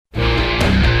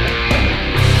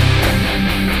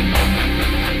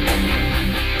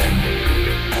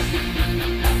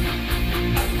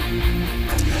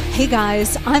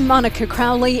guys, I'm Monica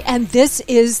Crowley, and this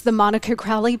is the Monica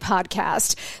Crowley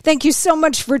Podcast. Thank you so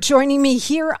much for joining me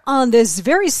here on this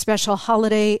very special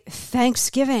holiday,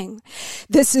 Thanksgiving.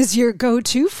 This is your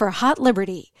go-to for Hot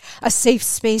Liberty, a safe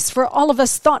space for all of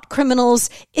us thought criminals,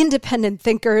 independent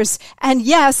thinkers, and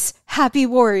yes, happy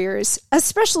warriors,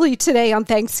 especially today on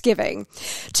Thanksgiving.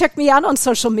 Check me out on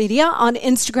social media. On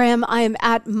Instagram, I am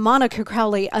at Monica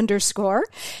Crowley _,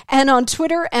 and on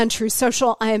Twitter and True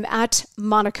Social, I am at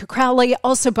Monica Crowley.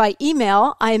 Also by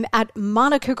email, I am at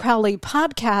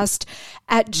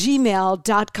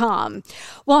monicacrowleypodcast@gmail.com.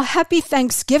 Well, happy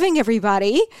Thanksgiving,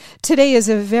 everybody. Today is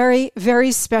a very,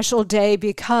 very special day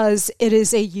because it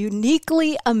is a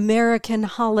uniquely American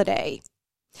holiday.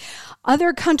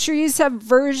 Other countries have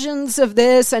versions of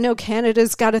this. I know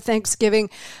Canada's got a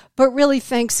Thanksgiving, but really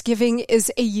Thanksgiving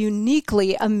is a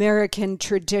uniquely American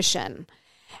tradition.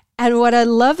 And what I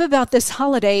love about this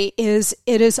holiday is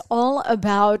it is all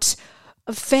about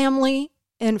family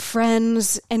and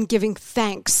friends and giving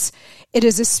thanks. It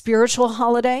is a spiritual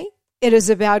holiday. It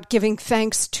is about giving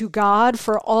thanks to God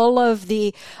for all of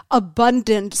the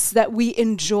abundance that we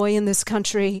enjoy in this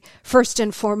country, first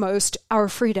and foremost, our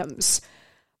freedoms,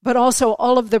 but also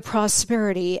all of the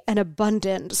prosperity and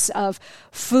abundance of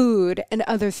food and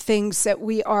other things that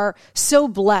we are so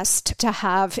blessed to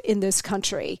have in this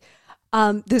country.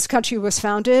 This country was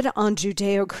founded on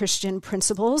Judeo-Christian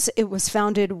principles. It was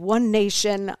founded one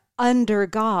nation under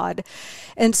God.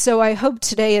 And so I hope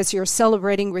today, as you're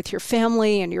celebrating with your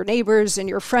family and your neighbors and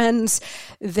your friends,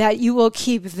 that you will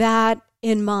keep that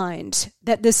in mind,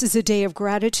 that this is a day of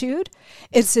gratitude.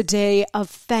 It's a day of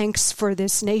thanks for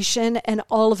this nation and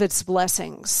all of its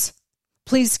blessings.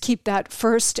 Please keep that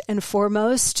first and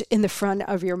foremost in the front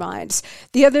of your minds.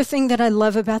 The other thing that I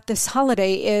love about this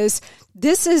holiday is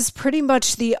this is pretty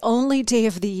much the only day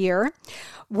of the year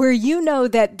where you know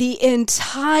that the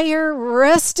entire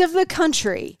rest of the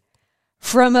country,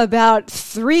 from about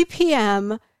 3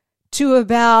 p.m. to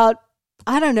about,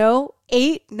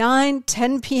 8, 9,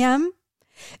 10 p.m.,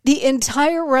 the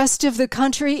entire rest of the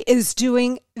country is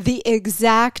doing the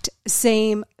exact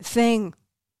same thing.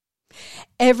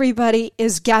 Everybody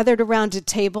is gathered around a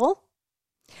table.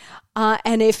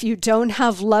 And if you don't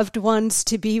have loved ones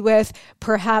to be with,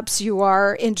 perhaps you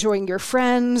are enjoying your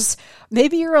friends.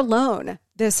 Maybe you're alone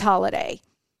this holiday.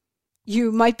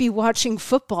 You might be watching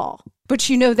football, but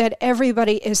you know that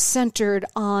everybody is centered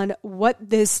on what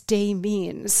this day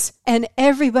means. And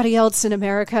everybody else in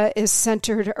America is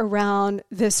centered around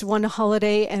this one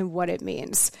holiday and what it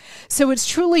means. So it's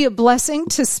truly a blessing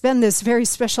to spend this very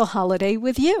special holiday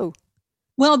with you.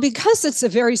 Well, because it's a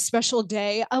very special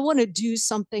day, I want to do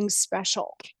something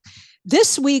special.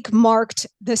 This week marked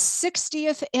the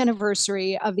 60th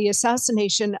anniversary of the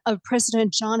assassination of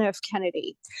President John F.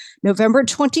 Kennedy, November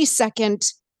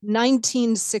 22nd,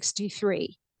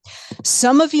 1963.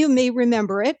 Some of you may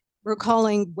remember it,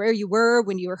 recalling where you were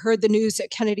when you heard the news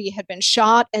that Kennedy had been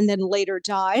shot and then later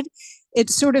died.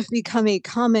 It's sort of become a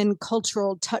common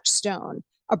cultural touchstone,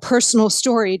 a personal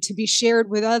story to be shared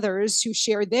with others who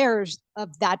share theirs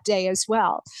of that day as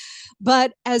well.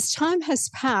 But as time has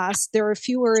passed, there are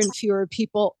fewer and fewer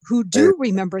people who do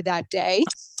remember that day,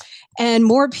 and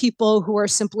more people who are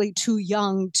simply too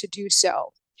young to do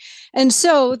so. And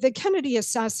so the Kennedy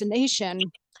assassination,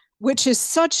 which is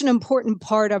such an important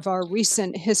part of our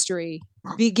recent history,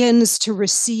 begins to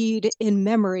recede in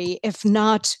memory, if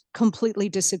not completely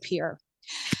disappear.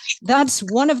 That's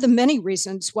one of the many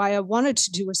reasons why I wanted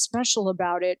to do a special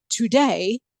about it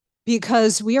today,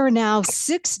 because we are now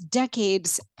 6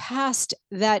 decades past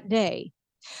that day.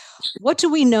 What do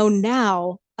we know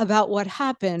now about what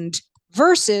happened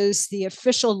versus the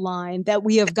official line that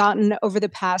we have gotten over the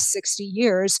past 60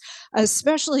 years,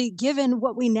 especially given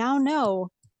what we now know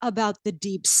about the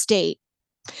deep state?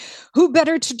 Who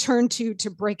better to turn to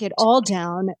break it all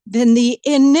down than the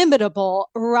inimitable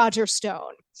Roger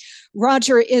Stone?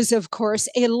 Roger is, of course,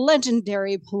 a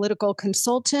legendary political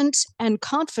consultant and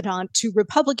confidant to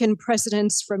Republican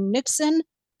presidents from Nixon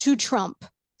to Trump,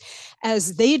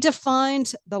 as they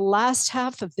defined the last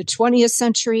half of the 20th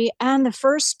century and the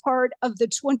first part of the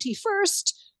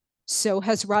 21st. So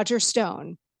has Roger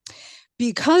Stone.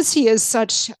 Because he is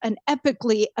such an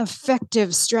epically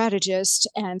effective strategist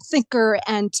and thinker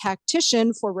and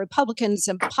tactician for Republicans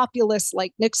and populists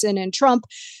like Nixon and Trump,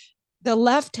 the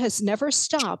left has never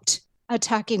stopped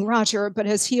attacking Roger, but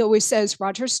as he always says,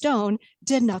 Roger Stone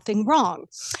did nothing wrong.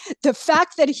 The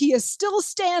fact that he is still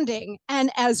standing and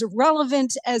as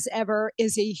relevant as ever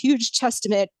is a huge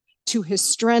testament to his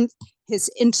strength, his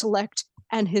intellect,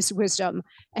 and his wisdom.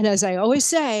 And as I always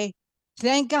say,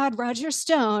 thank God Roger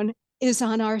Stone is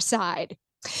on our side.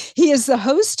 He is the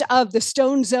host of The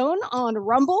Stone Zone on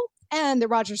Rumble and The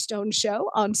Roger Stone Show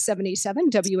on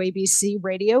 77 WABC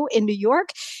Radio in New York.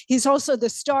 He's also the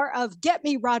star of Get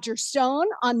Me Roger Stone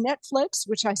on Netflix,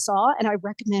 which I saw and I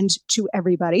recommend to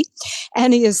everybody.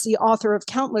 And he is the author of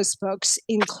countless books,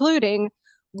 including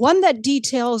one that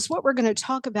details what we're going to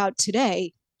talk about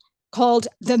today, called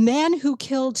The Man Who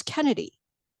Killed Kennedy,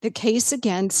 The Case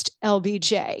Against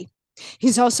LBJ.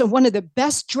 He's also one of the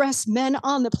best dressed men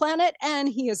on the planet, and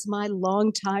he is my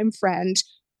longtime friend.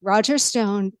 Roger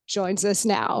Stone joins us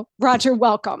now. Roger,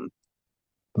 welcome.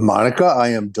 Monica, I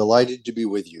am delighted to be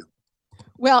with you.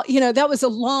 Well, that was a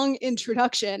long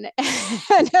introduction.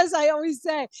 And as I always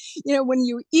say, when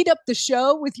you eat up the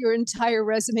show with your entire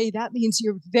resume, that means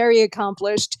you're very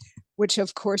accomplished, which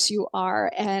of course you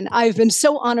are. And I've been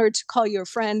so honored to call you a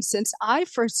friend since I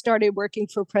first started working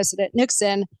for President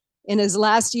Nixon in his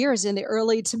last years in the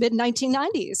early to mid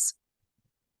 1990s.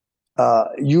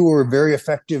 You were very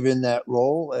effective in that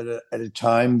role at a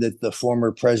time that the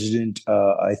former president,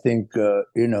 I think,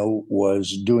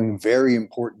 was doing very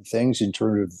important things in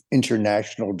terms of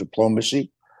international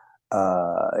diplomacy.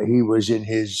 He was in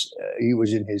his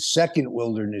second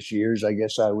wilderness years, I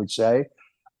guess I would say,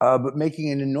 but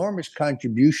making an enormous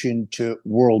contribution to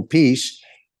world peace,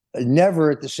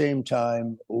 never at the same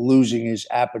time losing his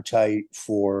appetite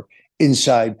for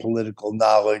inside political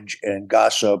knowledge and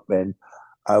gossip, and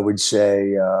I would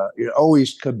say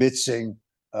always kibitzing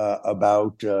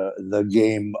about the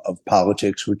game of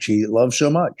politics, which he loved so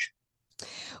much.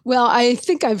 Well, I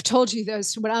think I've told you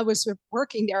this. When I was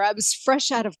working there, I was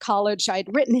fresh out of college.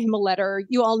 I'd written him a letter.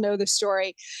 You all know the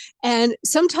story. And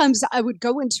sometimes I would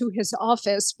go into his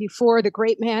office before the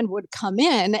great man would come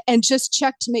in and just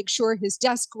check to make sure his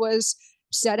desk was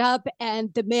set up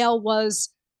and the mail was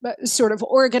sort of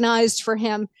organized for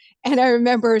him. And I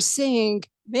remember seeing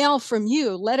mail from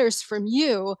you, letters from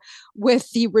you, with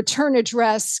the return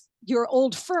address, your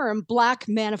old firm, Black,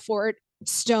 Manafort,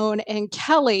 Stone, and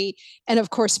Kelly. And of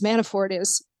course, Manafort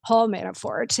is Paul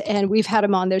Manafort. And we've had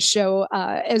him on this show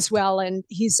as well. And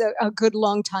he's a good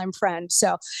longtime friend.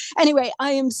 So anyway,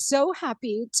 I am so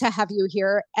happy to have you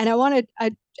here. And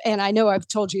and I know I've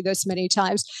told you this many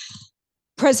times,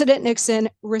 President Nixon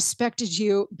respected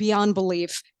you beyond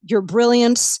belief. Your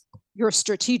brilliance, your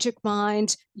strategic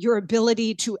mind, your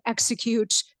ability to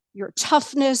execute, your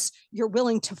toughness, your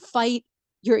willing to fight,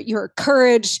 your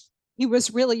courage. He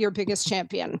was really your biggest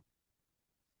champion.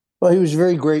 Well, he was a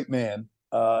very great man.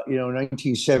 In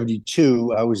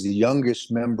 1972, I was the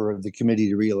youngest member of the committee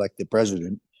to re-elect the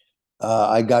president.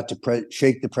 I got to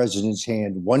shake the president's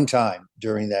hand one time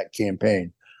during that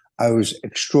campaign. I was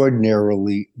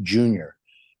extraordinarily junior.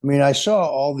 I mean, I saw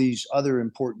all these other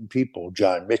important people,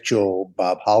 John Mitchell,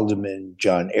 Bob Haldeman,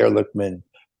 John Ehrlichman,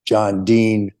 John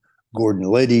Dean, Gordon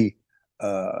Liddy,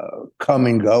 come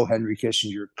and go, Henry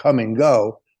Kissinger, come and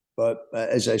go. But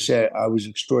as I said, I was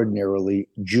extraordinarily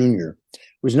junior.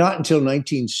 It was not until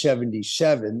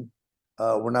 1977,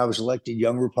 when I was elected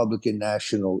Young Republican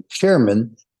National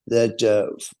Chairman, that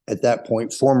at that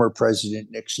point, former President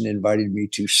Nixon invited me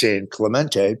to San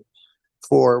Clemente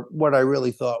for what I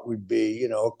really thought would be,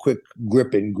 a quick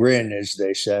grip and grin, as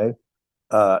they say.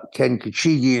 Ken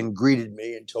Kachigian greeted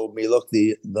me and told me, look,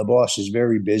 the boss is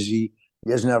very busy.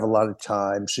 He doesn't have a lot of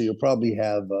time, so you'll probably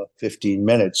have 15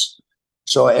 minutes.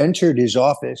 So I entered his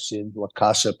office in La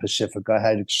Casa Pacifica. I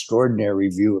had an extraordinary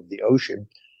view of the ocean.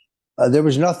 There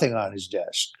was nothing on his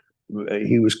desk.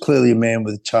 He was clearly a man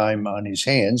with time on his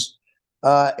hands.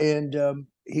 And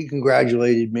he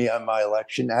congratulated me on my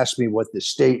election, asked me what the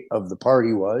state of the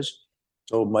party was.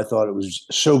 Told him I thought it was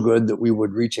so good that we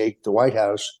would retake the White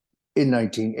House in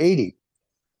 1980.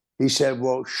 He said,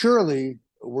 well, surely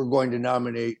we're going to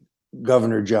nominate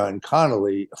Governor John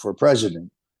Connally for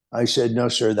president. I said, no,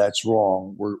 sir, that's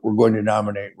wrong. We're going to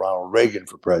nominate Ronald Reagan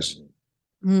for president.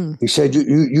 He said,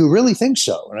 you really think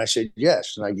so? And I said,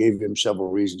 yes. And I gave him several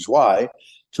reasons why,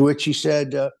 to which he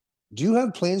said, do you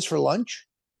have plans for lunch?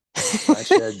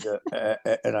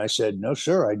 And I said, no,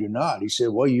 sir, I do not. He said,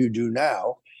 well, you do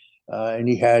now. And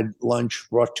he had lunch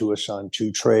brought to us on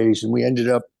 2 trays. And we ended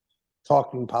up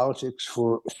talking politics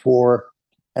for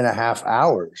 4.5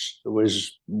 hours. It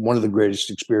was one of the greatest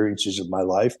experiences of my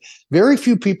life. Very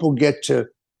few people get to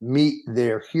meet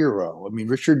their hero. I mean,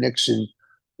 Richard Nixon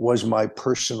was my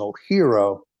personal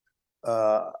hero.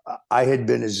 I had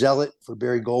been a zealot for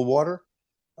Barry Goldwater.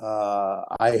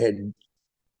 When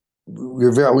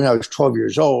I was 12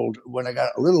 years old, when I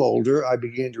got a little older, I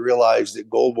began to realize that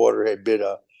Goldwater had been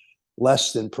a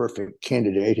less than perfect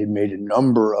candidate, had made a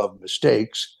number of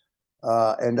mistakes.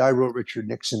 And I wrote Richard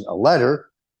Nixon a letter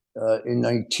in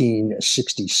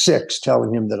 1966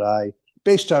 telling him that I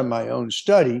based on my own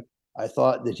study, I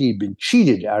thought that he'd been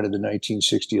cheated out of the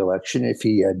 1960 election if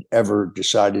he had ever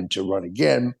decided to run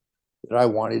again, that I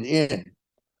wanted in.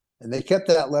 And they kept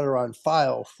that letter on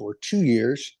file for 2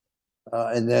 years.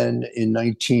 And then in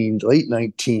late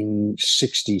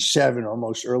 1967,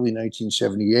 almost early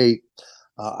 1978,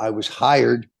 I was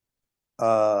hired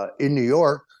in New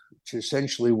York to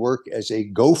essentially work as a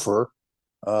gopher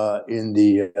in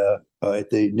the at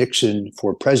the Nixon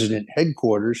for President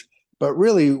headquarters, but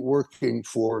really working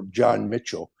for John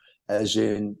Mitchell, as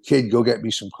in, kid, go get me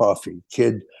some coffee.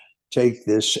 Kid, take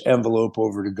this envelope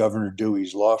over to Governor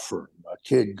Dewey's law firm.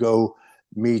 Kid, go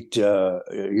meet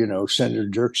Senator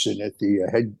Dirksen at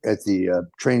the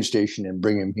train station and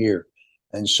bring him here,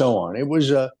 and so on. It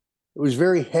was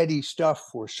very heady stuff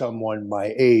for someone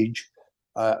my age.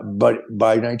 But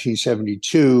by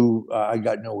 1972, I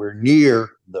got nowhere near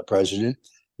the president.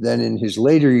 Then in his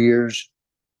later years,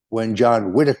 when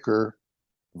John Whitaker,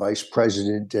 vice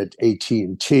president at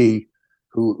AT&T,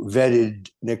 who vetted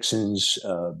Nixon's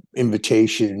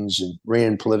invitations and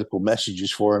ran political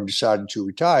messages for him, decided to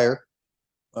retire,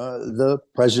 the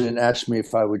president asked me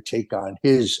if I would take on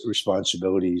his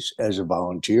responsibilities as a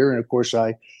volunteer. And of course,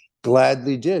 I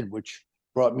gladly did, which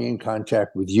brought me in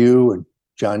contact with you and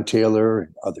John Taylor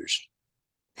and others.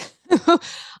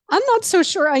 I'm not so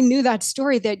sure I knew that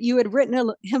story, that you had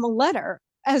written him a letter,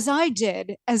 as I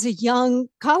did as a young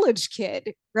college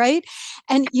kid, right?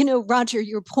 And, Roger,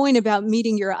 your point about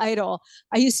meeting your idol,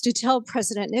 I used to tell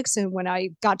President Nixon when I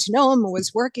got to know him and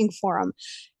was working for him,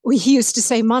 he used to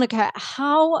say, Monica,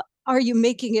 how are you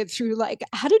making it through?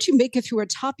 How did you make it through a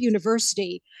top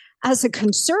university as a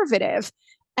conservative?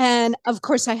 And of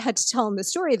course, I had to tell him the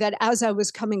story that as I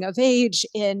was coming of age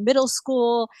in middle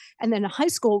school and then high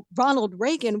school, Ronald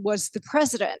Reagan was the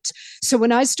president. So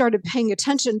when I started paying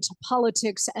attention to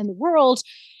politics and the world,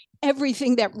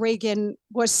 everything that Reagan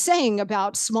was saying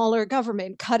about smaller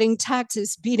government, cutting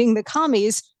taxes, beating the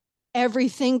commies,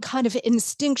 everything kind of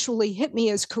instinctually hit me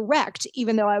as correct,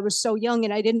 even though I was so young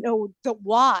and I didn't know the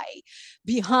why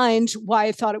behind why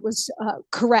I thought it was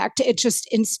correct. It just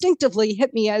instinctively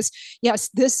hit me as, yes,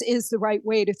 this is the right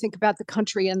way to think about the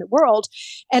country and the world.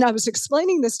 And I was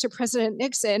explaining this to President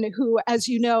Nixon, who, as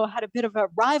you know, had a bit of a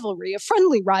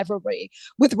friendly rivalry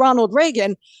with Ronald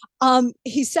Reagan.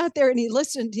 He sat there and he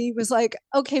listened. He was like,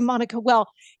 okay, Monica, well,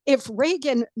 if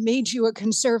Reagan made you a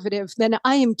conservative, then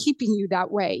I am keeping you that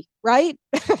way, right?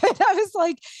 And I was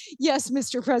like, yes,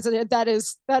 Mr. President, that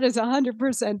is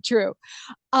 100% true.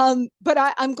 But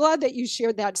I'm glad that you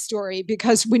shared that story,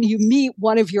 because when you meet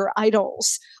one of your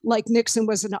idols, like Nixon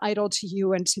was an idol to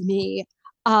you and to me,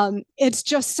 it's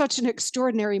just such an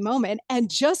extraordinary moment. And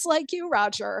just like you,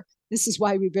 Roger, this is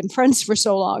why we've been friends for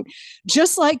so long.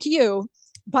 Just like you,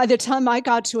 by the time I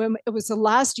got to him, it was the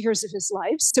last years of his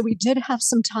life. So we did have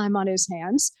some time on his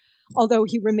hands, although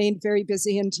he remained very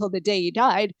busy until the day he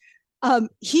died.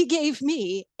 He gave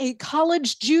me, a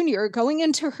college junior going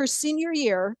into her senior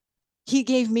year, he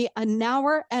gave me an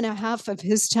hour and a half of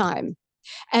his time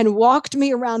and walked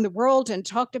me around the world and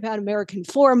talked about American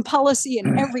foreign policy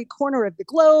in every corner of the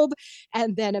globe,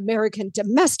 and then American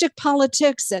domestic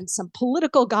politics and some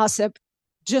political gossip.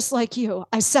 Just like you,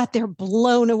 I sat there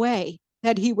blown away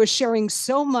that he was sharing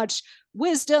so much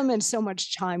wisdom and so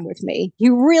much time with me. He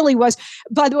really was.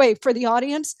 By the way, for the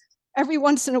audience, every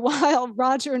once in a while,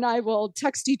 Roger and I will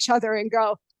text each other and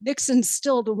go, Nixon's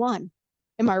still the one.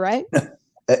 Am I right?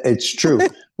 It's true.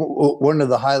 One of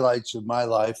the highlights of my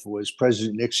life was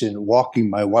President Nixon walking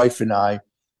my wife and I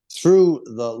through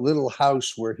the little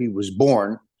house where he was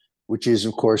born, which is,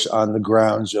 of course, on the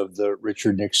grounds of the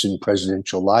Richard Nixon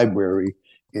Presidential Library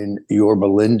in Yorba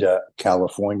Linda,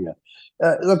 California.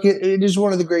 Look, it is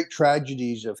one of the great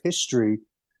tragedies of history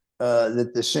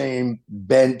that the same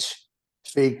bent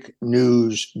fake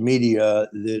news media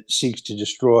that seeks to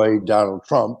destroy Donald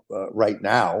Trump right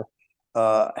now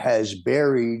has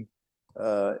buried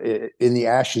in the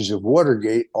ashes of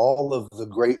Watergate all of the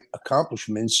great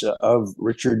accomplishments of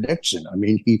Richard Nixon. I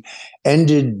mean, he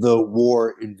ended the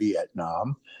war in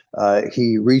Vietnam.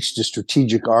 He reached a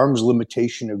strategic arms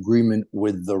limitation agreement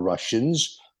with the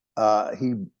Russians.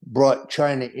 He brought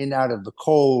China in out of the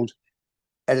cold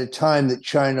at a time that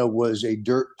China was a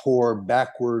dirt poor,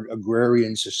 backward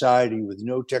agrarian society with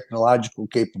no technological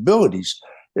capabilities.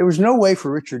 There was no way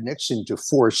for Richard Nixon to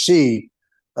foresee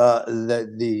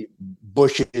that the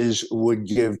Bushes would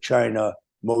give China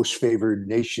most favored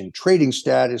nation trading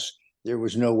status. There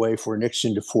was no way for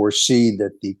Nixon to foresee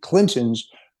that the Clintons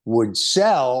would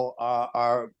sell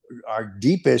our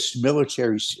deepest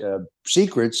military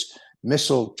secrets,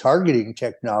 missile targeting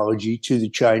technology, to the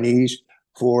Chinese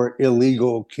for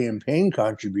illegal campaign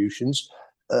contributions.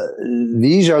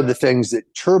 These are the things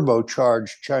that turbocharge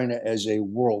China as a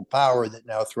world power that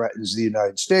now threatens the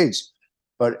United States.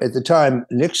 But at the time,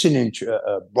 Nixon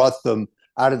brought them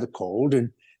out of the cold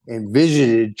and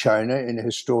visited China in a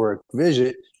historic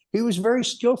visit. He was very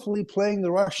skillfully playing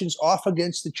the Russians off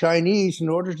against the Chinese in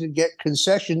order to get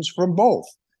concessions from both,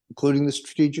 including the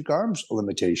strategic arms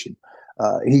limitation.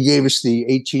 He gave us the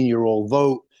 18-year-old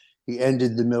vote. He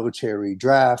ended the military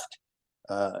draft.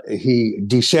 He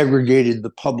desegregated the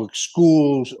public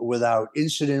schools without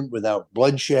incident, without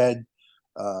bloodshed.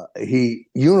 He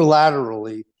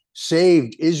unilaterally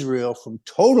saved Israel from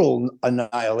total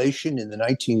annihilation in the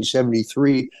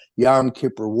 1973 Yom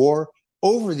Kippur War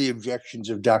over the objections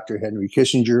of Dr. Henry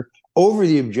Kissinger, over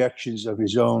the objections of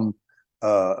his own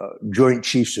Joint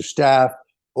Chiefs of Staff,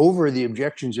 over the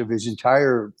objections of his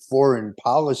entire foreign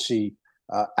policy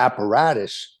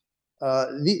apparatus.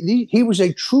 He was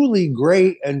a truly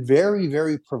great and very,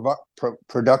 very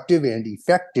productive and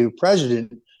effective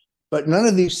president, but none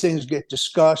of these things get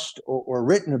discussed or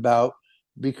written about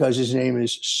because his name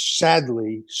is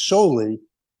sadly solely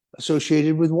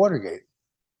associated with Watergate.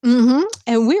 Mm-hmm.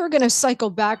 And we are going to cycle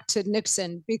back to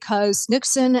Nixon because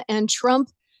Nixon and Trump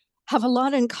have a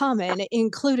lot in common,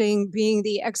 including being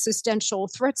the existential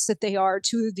threats that they are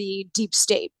to the deep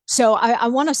state. So I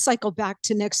want to cycle back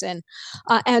to Nixon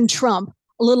and Trump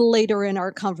a little later in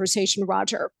our conversation,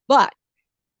 Roger. But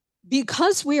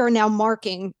because we are now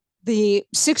marking the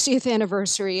 60th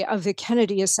anniversary of the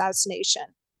Kennedy assassination,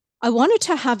 I wanted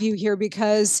to have you here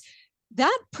because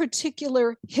that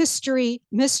particular history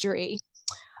mystery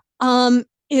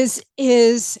is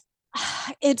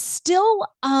it's still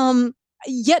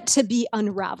yet to be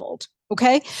unraveled.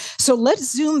 Okay, so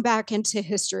let's zoom back into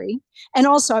history. And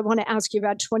also, I want to ask you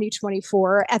about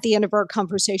 2024 at the end of our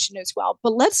conversation as well.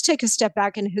 But let's take a step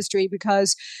back in history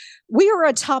because we are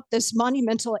atop this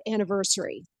monumental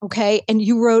anniversary. Okay, and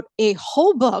you wrote a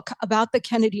whole book about the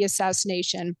Kennedy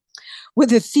assassination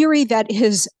with a theory that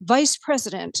his vice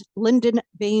president, Lyndon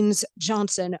Baines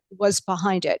Johnson, was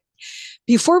behind it.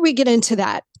 Before we get into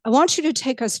that, I want you to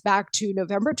take us back to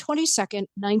November 22nd,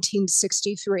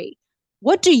 1963.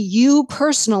 What do you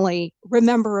personally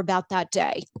remember about that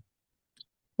day?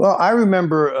 Well, I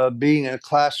remember being in a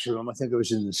classroom, I think it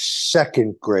was in the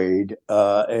second grade,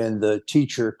 and the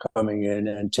teacher coming in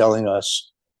and telling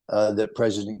us that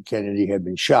President Kennedy had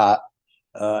been shot,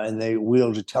 and they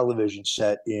wheeled a television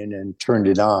set in and turned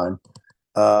it on.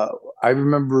 I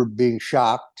remember being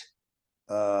shocked.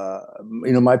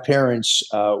 My parents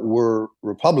were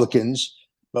Republicans,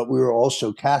 but we were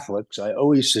also Catholics. I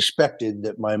always suspected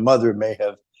that my mother may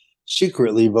have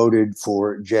secretly voted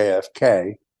for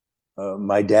JFK.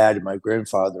 My dad and my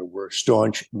grandfather were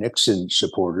staunch Nixon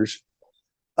supporters.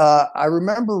 I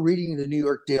remember reading the New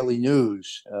York Daily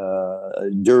News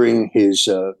during his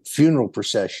funeral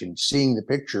procession, seeing the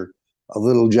picture of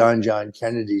little John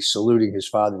Kennedy saluting his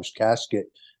father's casket.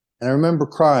 And I remember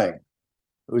crying.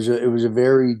 It was a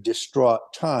very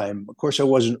distraught time. Of course, I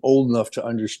wasn't old enough to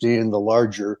understand the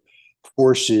larger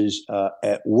forces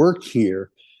at work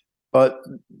here. But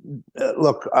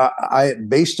look, I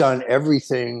based on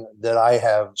everything that I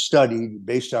have studied,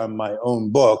 based on my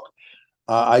own book,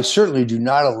 I certainly do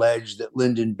not allege that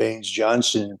Lyndon Baines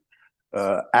Johnson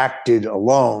acted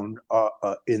alone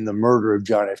in the murder of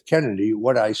John F. Kennedy.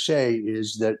 What I say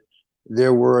is that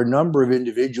there were a number of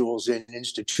individuals and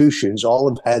institutions, all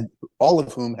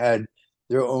of whom had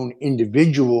their own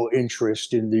individual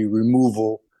interest in the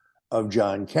removal of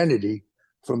John Kennedy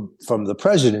from the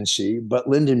presidency. But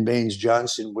Lyndon Baines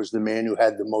Johnson was the man who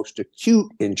had the most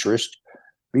acute interest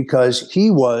because he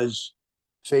was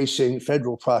facing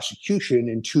federal prosecution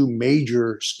in two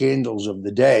major scandals of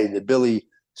the day, the Billy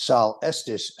Sol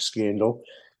Estes scandal.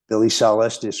 Billy Sol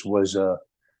Estes was a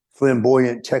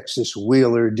flamboyant Texas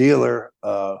wheeler dealer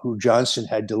who Johnson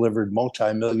had delivered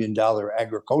multi-million-dollar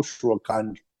agricultural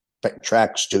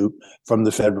contracts to from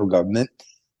the federal government.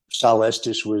 Sol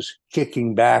Estes was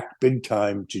kicking back big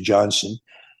time to Johnson.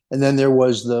 And then there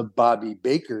was the Bobby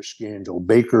Baker scandal.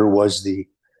 Baker was the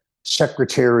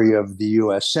Secretary of the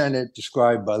U.S. Senate,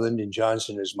 described by Lyndon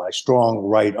Johnson as my strong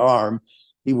right arm.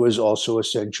 He was also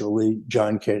essentially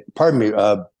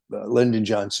Lyndon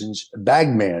Johnson's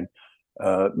bagman.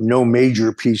 No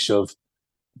major piece of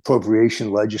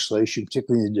appropriation legislation,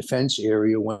 particularly in the defense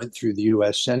area, went through the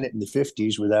U.S. Senate in the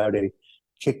 50s without a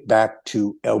kickback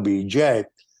to LBJ.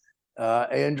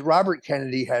 And Robert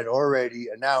Kennedy had already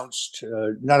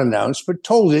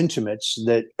told intimates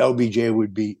that LBJ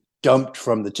would be dumped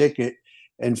from the ticket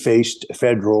and faced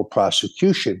federal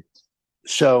prosecution.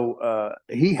 So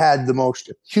he had the most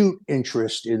acute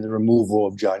interest in the removal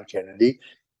of John Kennedy.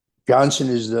 Johnson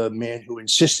is the man who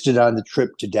insisted on the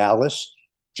trip to Dallas.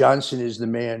 Johnson is the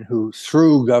man who,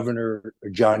 through Governor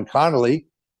John Connally,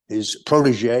 his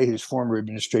protege, his former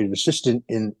administrative assistant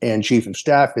and chief of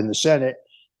staff in the Senate,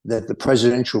 that the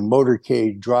presidential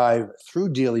motorcade drive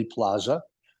through Dealey Plaza,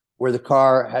 where the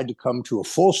car had to come to a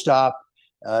full stop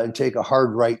and take a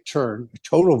hard right turn, a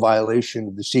total violation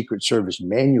of the Secret Service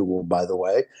manual, by the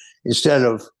way, instead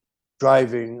of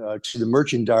driving to the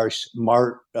merchandise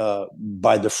mart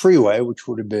by the freeway, which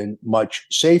would have been much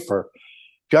safer.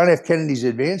 John F. Kennedy's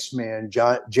advance man,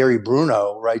 Jerry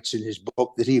Bruno, writes in his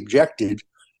book that he objected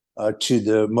to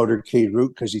the motorcade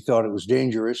route because he thought it was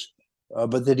dangerous,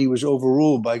 but that he was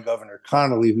overruled by Governor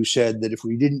Connally, who said that if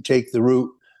we didn't take the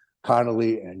route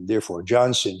Connally and therefore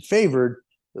Johnson favored,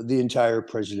 the entire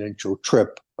presidential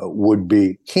trip would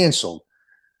be canceled.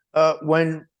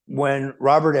 When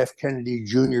Robert F. Kennedy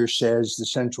Jr. says the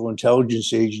Central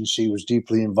Intelligence Agency was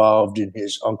deeply involved in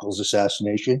his uncle's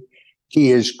assassination,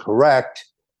 he is correct.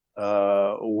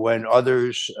 When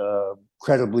others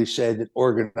credibly say that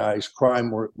organized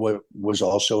crime was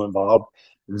also involved,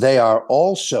 they are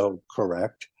also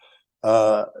correct.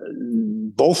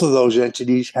 Both of those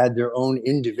entities had their own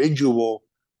individual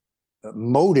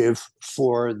motive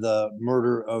for the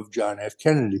murder of John F.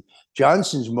 Kennedy.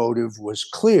 Johnson's motive was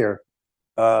clear.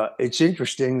 It's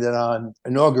interesting that on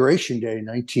Inauguration Day,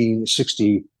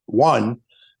 1961,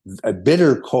 a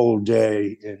bitter cold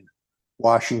day in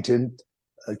Washington,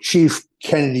 Chief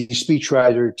Kennedy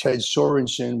speechwriter Ted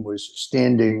Sorensen was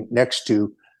standing next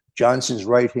to Johnson's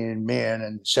right-hand man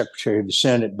and Secretary of the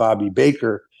Senate, Bobby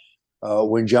Baker.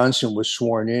 When Johnson was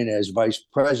sworn in as vice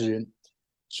president,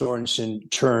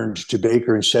 Sorensen turned to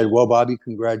Baker and said, "Well, Bobby,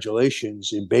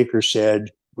 congratulations." And Baker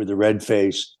said, with a red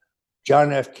face,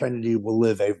 "John F. Kennedy will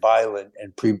die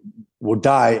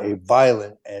a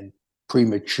violent and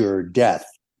premature death,"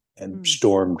 and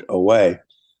stormed away.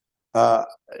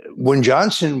 When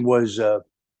Johnson was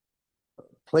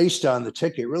placed on the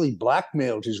ticket, really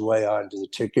blackmailed his way onto the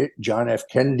ticket. John F.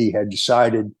 Kennedy had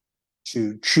decided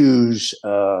to choose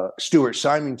Stuart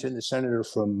Symington, the senator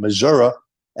from Missouri,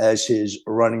 as his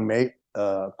running mate.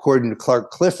 According to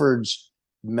Clark Clifford's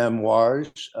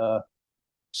memoirs,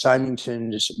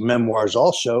 Symington's memoirs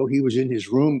also, he was in his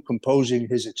room composing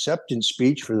his acceptance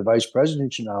speech for the vice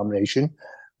presidential nomination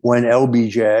when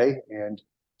LBJ and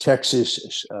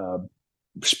Texas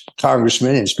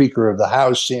Congressman and Speaker of the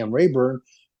House, Sam Rayburn,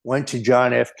 went to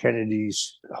John F.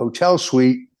 Kennedy's hotel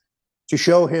suite to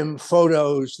show him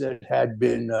photos that had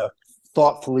been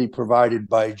thoughtfully provided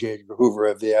by J. Edgar Hoover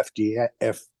of the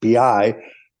FBI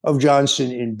of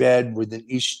Johnson in bed with an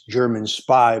East German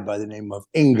spy by the name of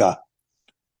Inga.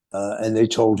 And they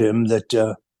told him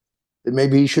that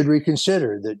maybe he should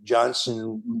reconsider, that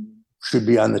Johnson should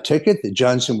be on the ticket, that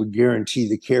Johnson would guarantee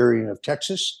the carrying of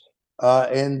Texas,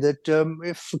 and that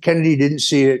if Kennedy didn't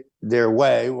see it their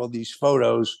way, well, these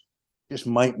photos just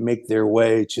might make their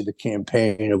way to the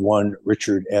campaign of one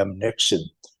Richard M. Nixon.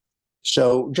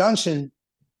 So Johnson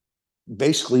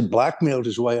basically blackmailed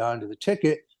his way onto the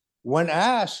ticket. When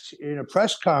asked in a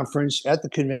press conference at the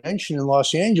convention in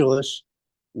Los Angeles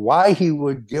why he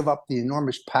would give up the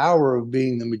enormous power of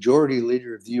being the majority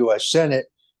leader of the U.S. Senate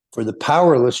for the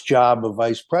powerless job of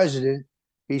vice president,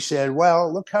 he said,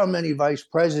 "Well, look how many vice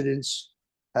presidents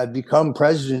have become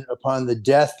president upon the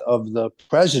death of the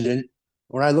president.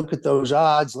 When I look at those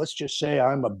odds, let's just say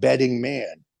I'm a betting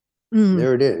man."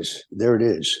 There it is. There it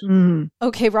is.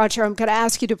 Okay, Roger, I'm going to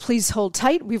ask you to please hold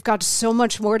tight. We've got so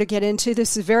much more to get into.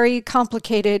 This is a very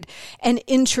complicated and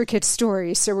intricate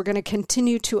story, so we're going to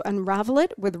continue to unravel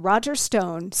it with Roger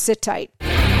Stone. Sit tight.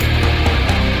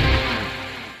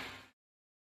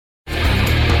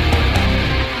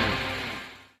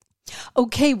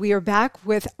 Okay, we are back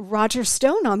with Roger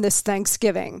Stone on this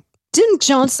Thanksgiving. Didn't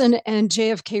Johnson and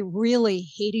JFK really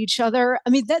hate each other? I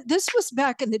mean, this was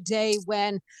back in the day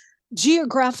when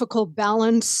geographical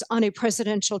balance on a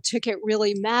presidential ticket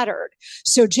really mattered.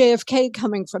 So JFK,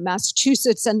 coming from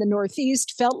Massachusetts and the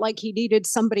Northeast, felt like he needed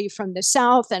somebody from the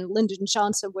South, and Lyndon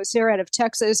Johnson was there out of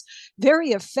Texas. Very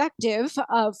effective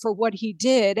for what he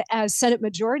did as Senate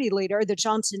Majority Leader, the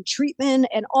Johnson treatment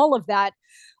and all of that.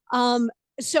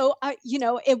 So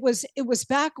it was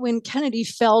back when Kennedy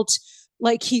felt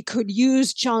like he could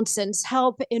use Johnson's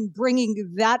help in bringing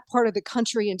that part of the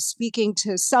country and speaking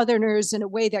to Southerners in a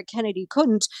way that Kennedy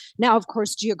couldn't. Now, of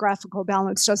course, geographical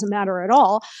balance doesn't matter at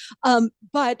all.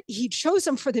 But he chose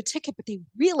him for the ticket, but they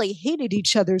really hated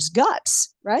each other's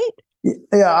guts, right?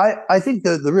 Yeah, I think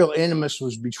the real animus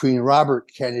was between Robert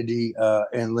Kennedy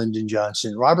and Lyndon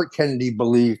Johnson. Robert Kennedy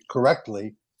believed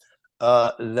correctly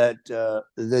that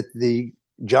the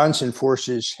Johnson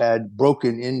forces had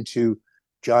broken into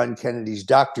John Kennedy's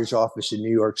doctor's office in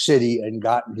New York City and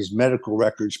gotten his medical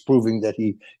records proving that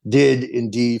he did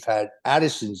indeed had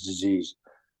Addison's disease.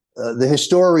 The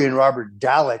historian Robert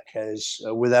Dallek has,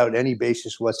 without any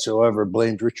basis whatsoever,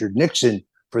 blamed Richard Nixon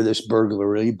for this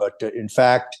burglary, but in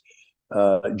fact,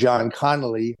 John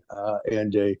Connally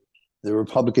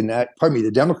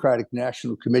the Democratic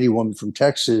National Committee woman from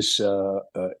Texas,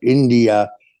 India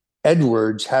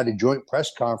Edwards, had a joint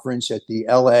press conference at the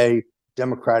L.A.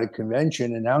 Democratic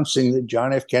Convention announcing that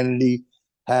John F. Kennedy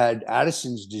had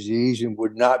Addison's disease and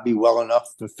would not be well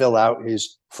enough to fill out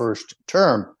his first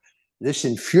term. This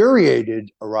infuriated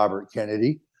Robert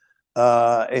Kennedy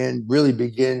and really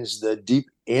begins the deep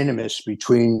animus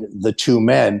between the two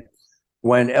men.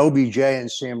 When LBJ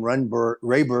and Sam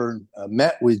Rayburn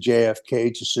met with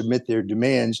JFK to submit their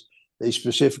demands, they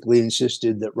specifically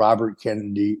insisted that Robert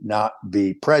Kennedy not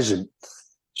be present.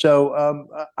 So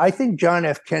I think John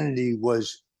F. Kennedy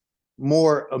was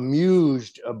more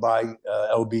amused by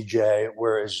LBJ,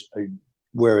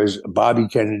 whereas Bobby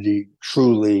Kennedy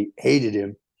truly hated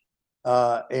him.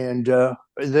 And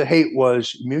the hate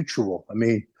was mutual. I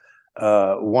mean,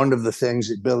 one of the things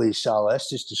that Billy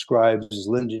Salestis describes is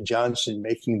Lyndon Johnson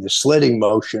making the slitting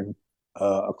motion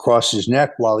across his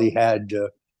neck while he had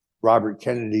Robert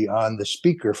Kennedy on the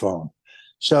speakerphone.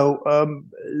 So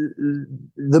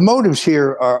the motives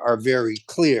here are very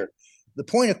clear. The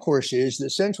point, of course, is the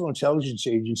Central Intelligence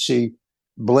Agency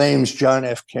blames John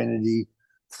F. Kennedy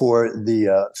for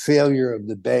the failure of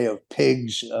the Bay of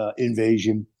Pigs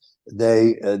invasion.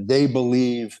 They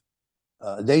believe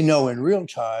they know in real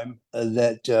time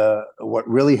that what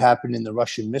really happened in the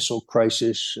Russian missile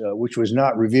crisis, which was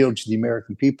not revealed to the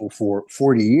American people for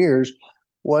 40 years,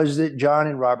 was that John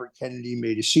and Robert Kennedy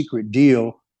made a secret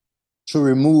deal to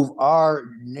remove our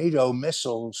NATO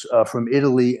missiles from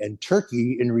Italy and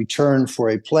Turkey in return for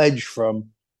a pledge from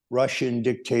Russian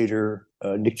dictator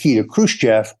Nikita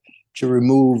Khrushchev to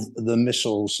remove the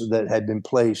missiles that had been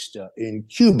placed in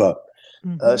Cuba.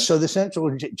 Mm-hmm. So the Central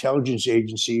Intelligence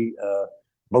Agency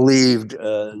believed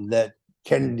that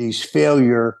Kennedy's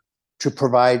failure to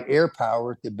provide air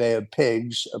power at the Bay of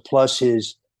Pigs, plus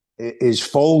his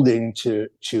folding to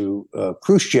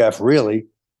Khrushchev, really,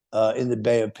 in the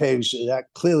Bay of Pigs, that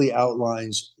clearly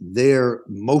outlines their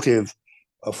motive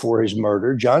for his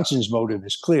murder. Johnson's motive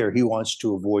is clear. He wants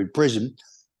to avoid prison.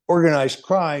 Organized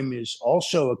crime is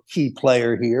also a key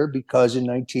player here because in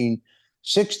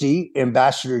 1960,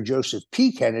 Ambassador Joseph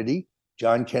P. Kennedy,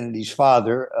 John Kennedy's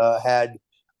father, had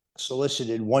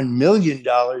solicited $1 million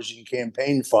in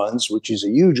campaign funds, which is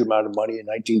a huge amount of money in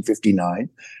 1959,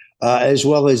 as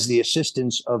well as the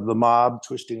assistance of the mob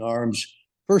twisting arms,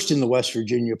 first in the West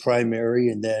Virginia primary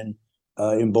and then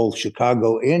in both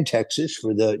Chicago and Texas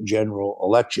for the general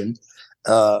election.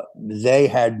 They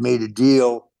had made a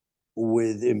deal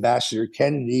with Ambassador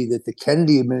Kennedy that the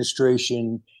Kennedy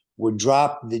administration would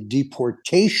drop the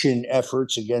deportation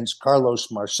efforts against Carlos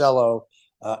Marcello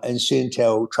and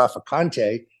Santo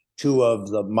Traficante, two of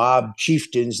the mob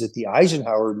chieftains that the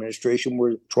Eisenhower administration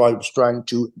was trying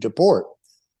to deport.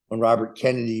 When Robert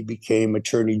Kennedy became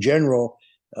Attorney General,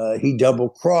 he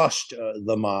double-crossed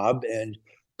the mob and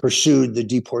pursued the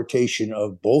deportation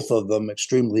of both of them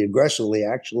extremely aggressively,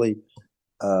 actually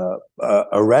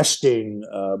arresting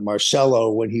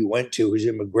Marcello when he went to his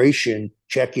immigration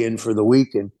check-in for the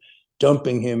week and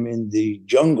dumping him in the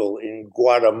jungle in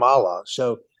Guatemala.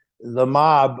 So the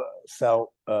mob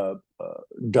felt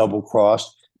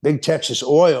double-crossed. Big Texas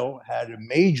Oil had a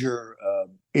major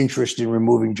interest in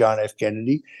removing John F.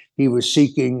 Kennedy. He was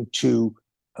seeking to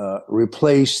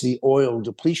replace the oil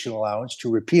depletion allowance,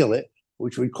 to repeal it,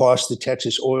 which would cost the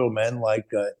Texas oil men like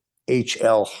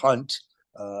H.L. Hunt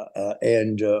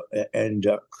and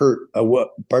Kurt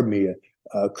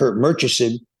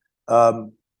Murchison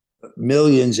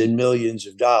millions and millions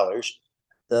of dollars.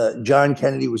 John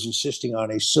Kennedy was insisting on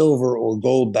a silver or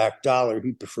gold-backed dollar.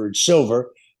 He preferred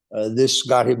silver. This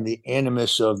got him the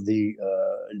animus of the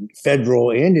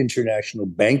federal and international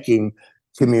banking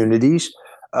communities.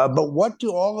 But what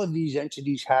do all of these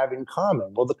entities have in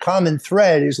common? Well, the common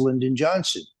thread is Lyndon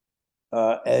Johnson.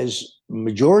 As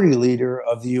majority leader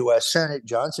of the U.S. Senate,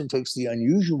 Johnson takes the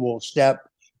unusual step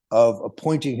of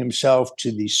appointing himself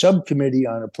to the subcommittee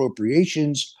on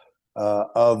appropriations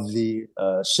of the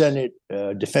Senate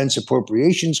Defense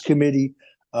Appropriations Committee,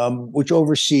 which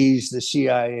oversees the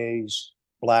CIA's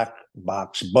black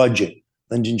box budget.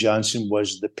 Lyndon Johnson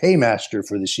was the paymaster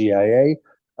for the CIA.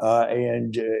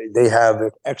 and they have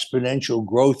exponential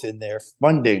growth in their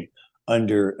funding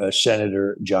under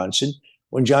Senator Johnson.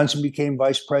 When Johnson became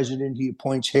vice president, he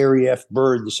appoints Harry F.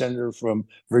 Byrd, the senator from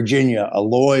Virginia, a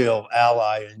loyal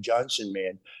ally and Johnson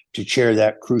man, to chair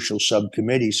that crucial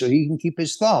subcommittee so he can keep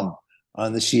his thumb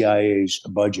on the CIA's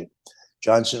budget.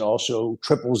 Johnson also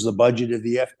triples the budget of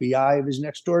the FBI of his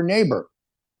next door neighbor,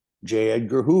 J.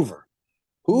 Edgar Hoover.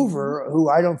 Hoover, who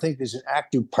I don't think is an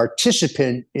active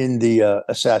participant in the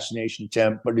assassination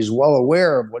attempt, but is well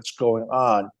aware of what's going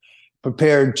on,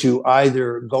 prepared to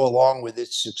either go along with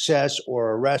its success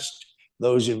or arrest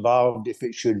those involved if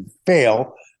it should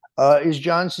fail, is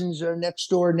Johnson's next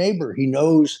door neighbor. He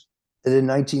knows that in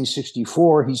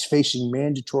 1964, he's facing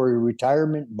mandatory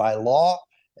retirement by law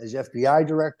as FBI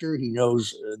director. He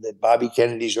knows that Bobby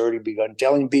Kennedy's already begun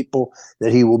telling people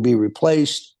that he will be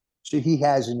replaced. So he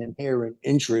has an inherent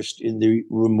interest in the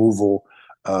removal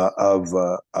of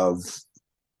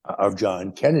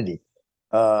John Kennedy.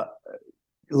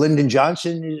 Lyndon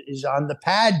Johnson is on the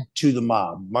pad to the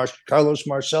mob. Carlos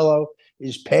Marcello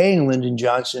is paying Lyndon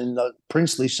Johnson the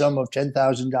princely sum of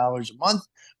 $10,000 a month,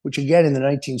 which again in the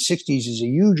 1960s is a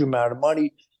huge amount of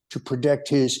money to protect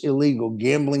his illegal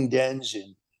gambling dens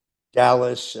in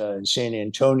Dallas, and San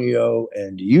Antonio,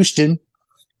 and Houston.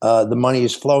 The money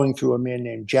is flowing through a man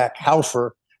named Jack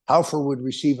Halfer. Halfer would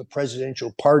receive a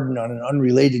presidential pardon on an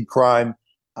unrelated crime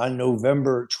on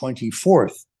November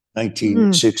 24th,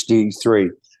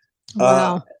 1963.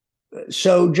 Wow.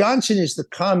 So Johnson is the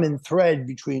common thread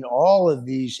between all of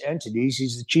these entities.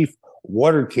 He's the chief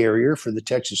water carrier for the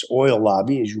Texas oil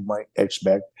lobby, as you might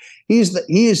expect. He is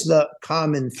the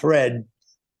common thread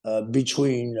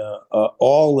between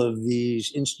all of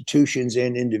these institutions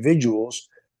and individuals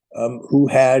who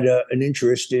had an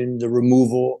interest in the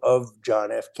removal of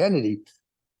John F. Kennedy.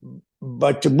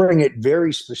 But to bring it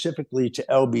very specifically to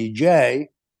LBJ,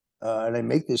 and I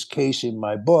make this case in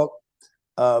my book,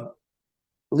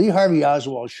 Lee Harvey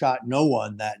Oswald shot no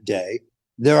one that day.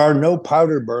 There are no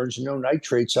powder burns, no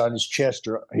nitrates on his chest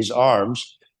or his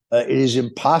arms. It is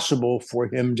impossible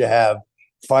for him to have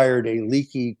fired a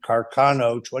leaky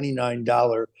Carcano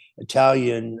 $29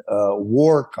 Italian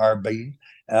war carbine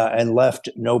and left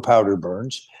no powder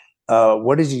burns.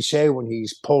 What does he say when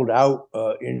he's pulled out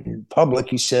in public?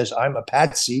 He says, "I'm a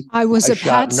patsy. I was a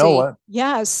patsy." Noah.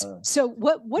 Yes. So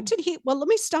what did he? Well, let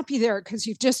me stop you there because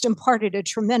you've just imparted a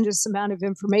tremendous amount of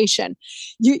information.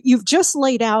 You've just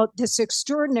laid out this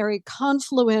extraordinary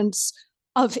confluence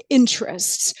of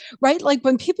interests, right? Like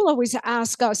when people always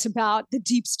ask us about the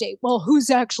deep state, well, who's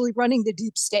actually running the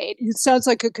deep state? It sounds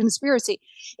like a conspiracy.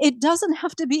 It doesn't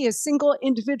have to be a single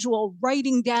individual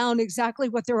writing down exactly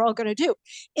what they're all going to do.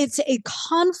 It's a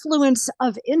confluence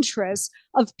of interests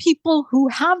of people who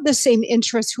have the same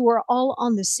interests, who are all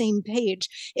on the same page.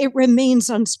 It remains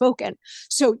unspoken.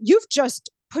 So you've just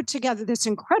put together this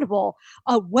incredible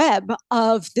web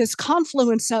of this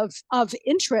confluence of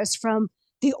interest, from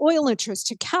the oil interests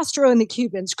to Castro and the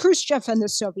Cubans, Khrushchev and the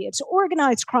Soviets,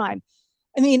 organized crime.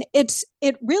 I mean, it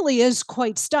really is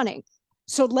quite stunning.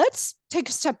 So let's take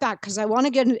a step back because I want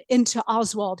to get into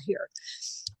Oswald here.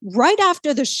 Right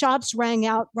after the shots rang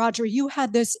out, Roger, you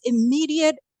had this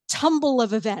immediate tumble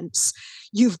of events.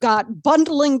 You've got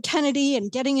bundling Kennedy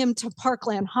and getting him to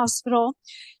Parkland Hospital.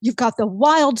 You've got the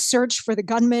wild search for the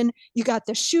gunman. You got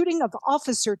the shooting of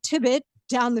Officer Tibbet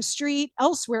down the street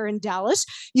elsewhere in Dallas.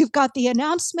 You've got the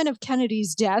announcement of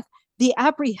Kennedy's death, the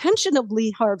apprehension of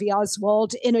Lee Harvey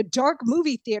Oswald in a dark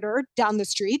movie theater down the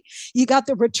street. You got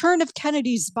the return of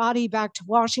Kennedy's body back to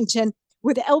Washington,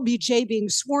 with LBJ being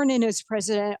sworn in as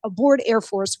president aboard Air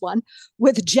Force One,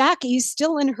 with Jackie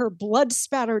still in her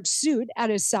blood-spattered suit at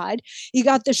his side. You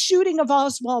got the shooting of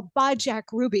Oswald by Jack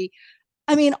Ruby.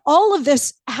 I mean, all of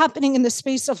this happening in the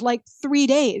space of like 3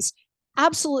 days.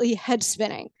 Absolutely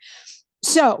head-spinning.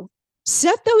 So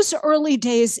set those early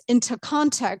days into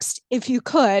context, if you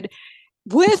could,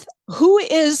 with who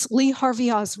is Lee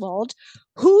Harvey Oswald,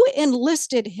 who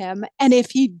enlisted him, and if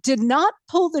he did not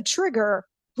pull the trigger,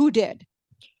 who did?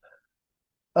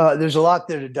 There's a lot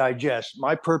there to digest.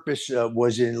 My purpose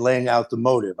was in laying out the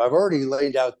motive. I've already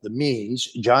laid out the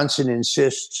means. Johnson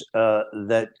insists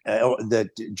that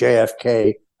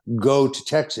JFK go to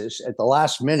Texas at the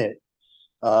last minute.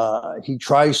 He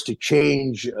tries to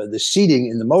change the seating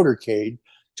in the motorcade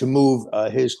to move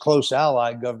his close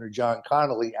ally, Governor John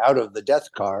Connally, out of the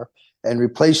death car and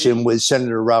replace him with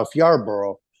Senator Ralph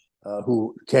Yarborough,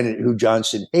 who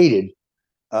Johnson hated.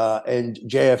 And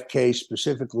JFK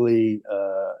specifically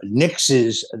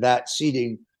nixes that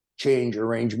seating change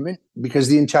arrangement because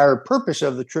the entire purpose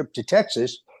of the trip to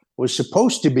Texas was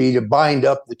supposed to be to bind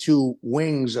up the two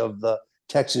wings of the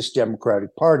Texas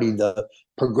Democratic Party, the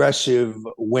progressive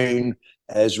wing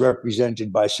as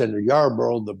represented by Senator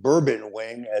Yarborough, the Bourbon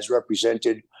wing as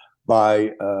represented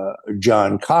by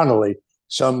John Connally.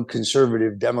 Some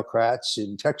conservative Democrats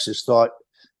in Texas thought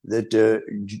that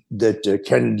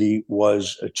Kennedy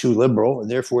was too liberal,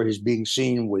 and therefore his being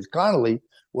seen with Connally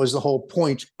was the whole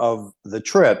point of the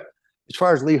trip. As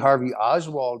far as Lee Harvey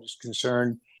Oswald is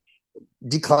concerned,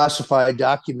 declassified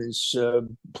documents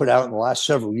put out in the last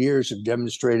several years have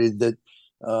demonstrated that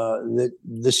that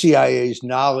the CIA's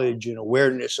knowledge and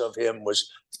awareness of him was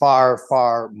far,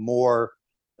 far more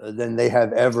than they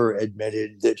have ever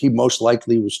admitted. That he most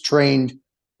likely was trained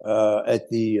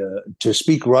to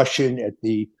speak Russian at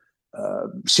the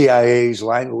CIA's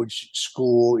language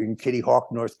school in Kitty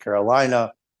Hawk, North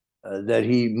Carolina. That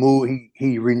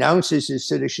he renounces his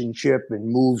citizenship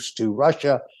and moves to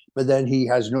Russia, but then he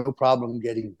has no problem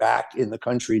getting back in the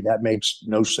country. That makes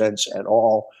no sense at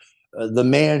all. The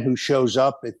man who shows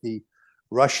up at the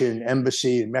Russian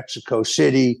embassy in Mexico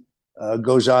City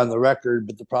goes on the record,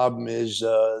 but the problem is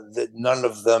that none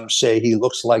of them say he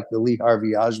looks like the Lee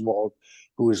Harvey Oswald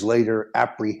who was later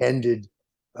apprehended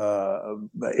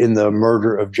in the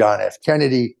murder of John F.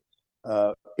 Kennedy.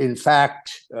 In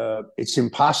fact, it's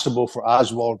impossible for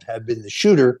Oswald to have been the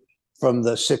shooter from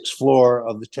the 6th floor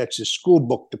of the Texas School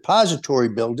Book Depository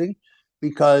building,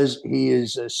 because he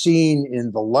is seen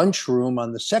in the lunchroom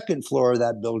on the 2nd floor of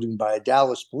that building by a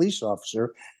Dallas police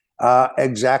officer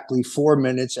exactly 4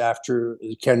 minutes after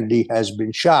Kennedy has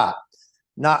been shot.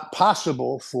 Not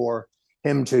possible for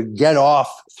him to get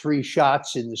off 3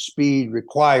 shots in the speed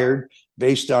required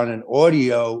based on an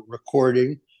audio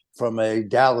recording from a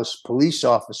Dallas police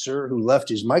officer who left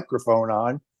his microphone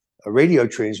on, a radio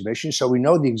transmission. So we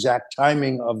know the exact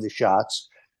timing of the shots.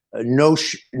 No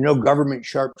government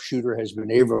sharpshooter has been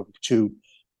able to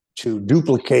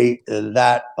duplicate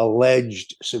that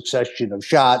alleged succession of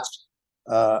shots.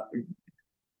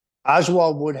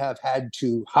 Oswald would have had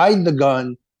to hide the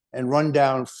gun and run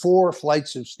down 4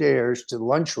 flights of stairs to the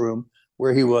lunchroom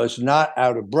where he was not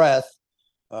out of breath.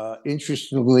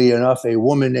 Interestingly enough, a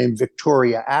woman named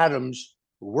Victoria Adams,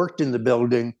 who worked in the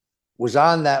building, was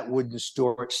on that wooden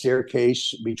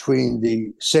staircase between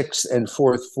the 6th and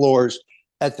 4th floors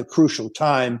at the crucial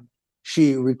time.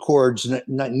 She records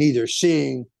neither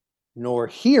seeing nor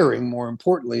hearing, more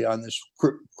importantly, on this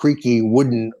creaky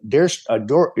wooden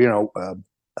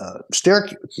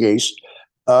staircase,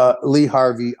 Lee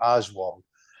Harvey Oswald.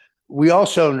 We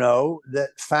also know that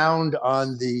found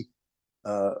on the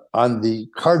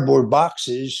cardboard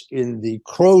boxes in the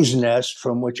crow's nest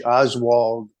from which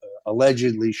Oswald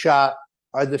allegedly shot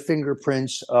are the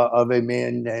fingerprints of a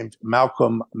man named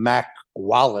Malcolm Mac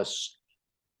Wallace.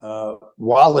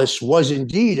 Wallace was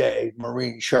indeed a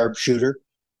Marine sharpshooter.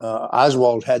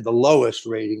 Oswald had the lowest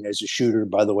rating as a shooter,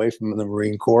 by the way, from the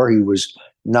Marine Corps. He was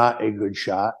not a good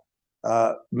shot.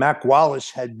 Mac Wallace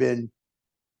had been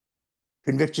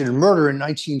convicted of murder in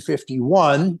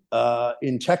 1951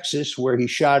 in Texas, where he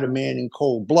shot a man in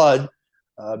cold blood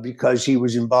because he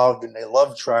was involved in a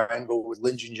love triangle with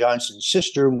Lyndon Johnson's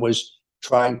sister and was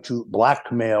trying to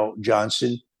blackmail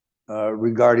Johnson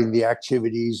regarding the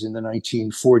activities in the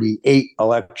 1948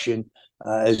 election,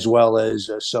 as well as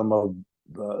some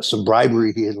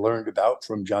bribery he had learned about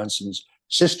from Johnson's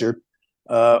sister.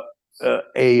 A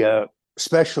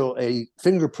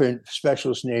fingerprint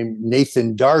specialist named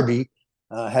Nathan Darby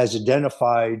has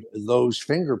identified those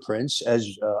fingerprints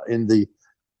as on the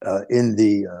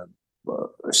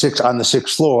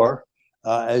 6th floor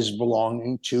as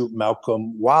belonging to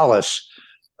Malcolm Wallace.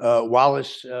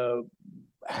 Wallace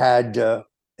had a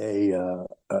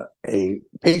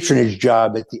patronage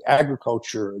job at the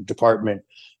agriculture department,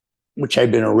 which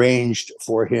had been arranged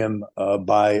for him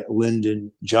by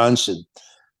Lyndon Johnson.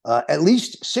 At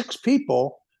least 6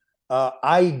 people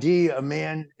ID a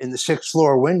man in the 6th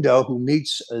floor window who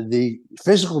meets the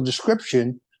physical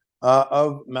description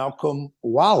of Malcolm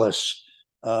Wallace.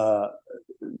 It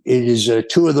is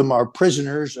 2 of them are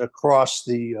prisoners across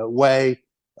the way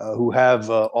who have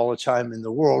all the time in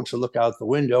the world to look out the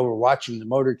window or watching the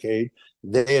motorcade.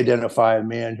 They identify a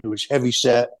man who is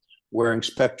heavyset, wearing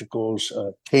spectacles,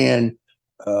 tan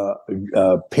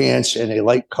pants, and a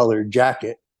light-colored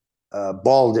jacket.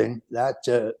 Balding. That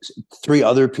 3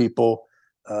 other people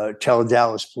tell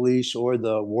Dallas police or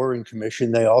the Warren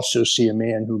Commission they also see a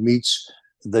man who meets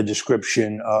the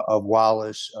description of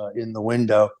Wallace in the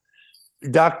window.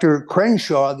 Dr.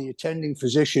 Crenshaw, the attending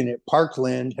physician at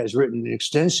Parkland, has written an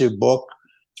extensive book.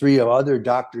 3 other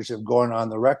doctors have gone on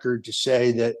the record to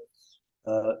say that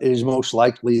it is most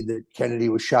likely that Kennedy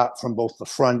was shot from both the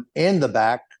front and the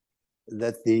back.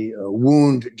 that the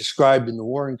wound described in the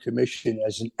Warren Commission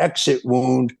as an exit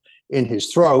wound in his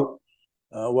throat.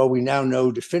 Well, we now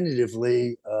know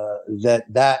definitively that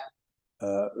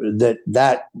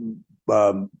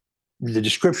the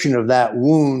description of that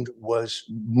wound was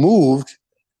moved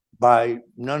by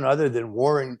none other than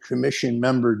Warren Commission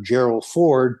member Gerald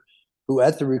Ford, who,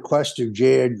 at the request of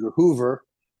J. Edgar Hoover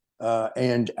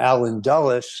and Allen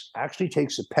Dulles, actually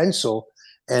takes a pencil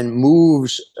and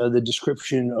moves the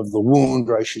description of the wound,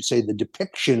 or I should say the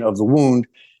depiction of the wound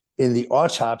in the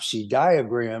autopsy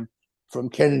diagram, from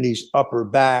Kennedy's upper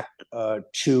back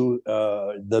to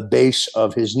the base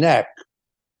of his neck,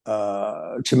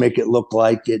 to make it look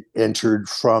like it entered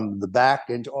from the back,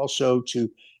 and also to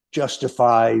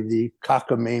justify the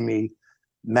cockamamie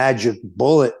magic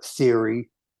bullet theory,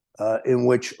 in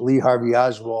which Lee Harvey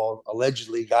Oswald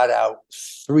allegedly got out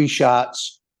 3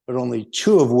 shots, but only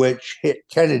 2 of which hit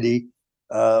Kennedy,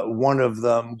 one of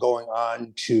them going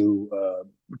on to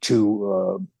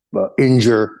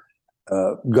injure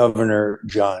Governor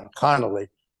John Connally,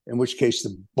 in which case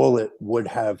the bullet would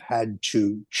have had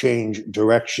to change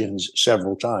directions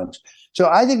several times. So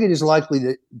I think it is likely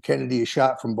that Kennedy is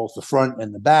shot from both the front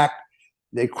and the back.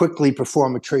 They quickly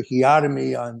perform a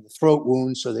tracheotomy on the throat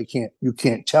wound, so you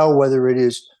can't tell whether it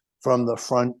is from the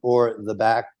front or the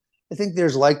back. I think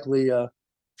there's likely a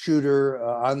shooter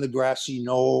on the grassy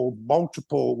knoll.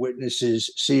 Multiple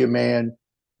witnesses see a man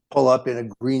pull up in a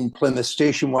green Plymouth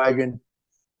station wagon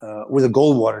with a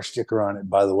Goldwater sticker on it,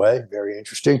 by the way. Very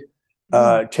interesting.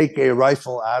 Take a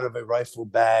rifle out of a rifle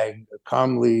bag,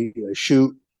 calmly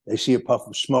shoot. They see a puff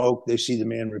of smoke. They see the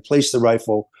man replace the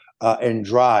rifle and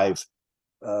drive.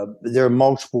 There are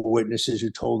multiple witnesses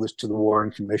who told this to the Warren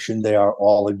Commission. They are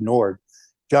all ignored.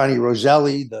 Johnny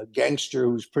Roselli, the gangster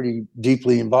who's pretty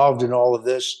deeply involved in all of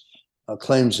this,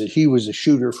 claims that he was a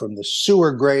shooter from the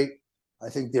sewer grate. I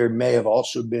think there may have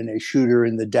also been a shooter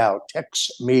in the Dow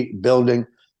Tex Meat building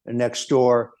next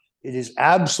door. It is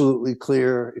absolutely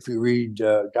clear, if you read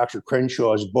Dr.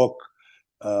 Crenshaw's book,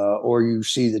 or you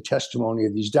see the testimony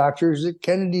of these doctors, that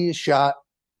Kennedy is shot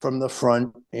from the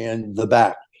front and the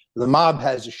back. The mob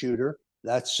has a shooter.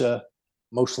 That's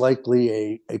most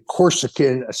likely a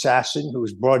Corsican assassin who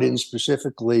was brought in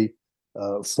specifically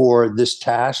for this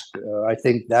task. I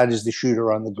think that is the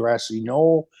shooter on the grassy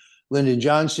knoll. Lyndon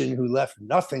Johnson, who left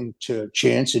nothing to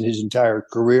chance in his entire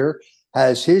career,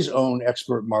 has his own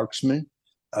expert marksman.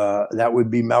 That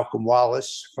would be Malcolm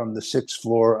Wallace from the 6th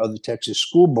floor of the Texas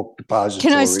School Book Depository.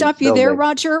 Can I stop you there,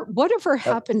 Roger? Whatever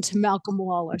happened to Malcolm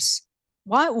Wallace?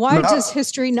 Why does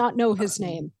history not know his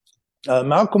name?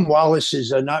 Malcolm Wallace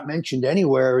is not mentioned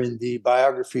anywhere in the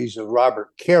biographies of Robert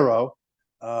Caro.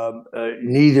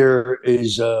 Neither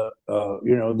is,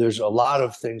 there's a lot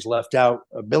of things left out.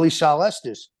 Billy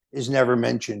Solestis is never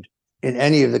mentioned in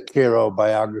any of the Caro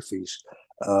biographies.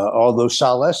 Although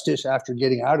Solestis, after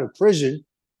getting out of prison,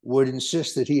 would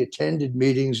insist that he attended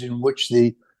meetings in which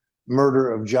the murder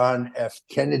of John F.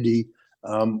 Kennedy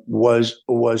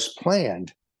was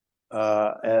planned.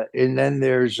 And then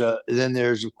there's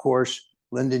of course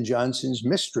Lyndon Johnson's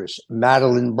mistress,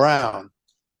 Madeline Brown.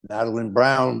 Madeline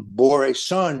Brown bore a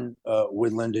son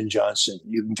with Lyndon Johnson.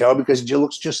 You can tell because she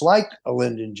looks just like a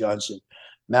Lyndon Johnson.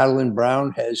 Madeline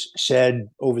Brown has said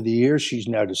over the years, she's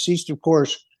now deceased, of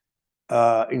course,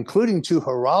 including to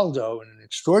Geraldo in an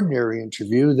extraordinary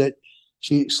interview, that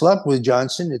she slept with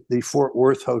Johnson at the Fort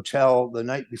Worth Hotel the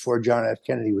night before John F.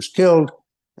 Kennedy was killed,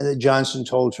 and that Johnson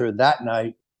told her that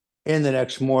night and the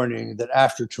next morning that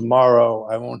after tomorrow,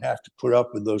 I won't have to put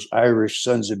up with those Irish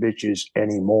sons of bitches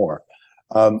anymore.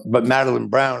 But Madeline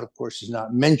Brown, of course, is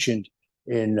not mentioned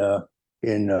in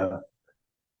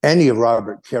any of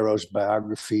Robert Caro's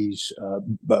biographies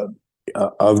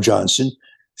of Johnson.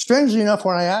 Strangely enough,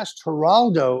 when I asked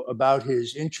Geraldo about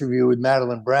his interview with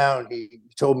Madeline Brown, he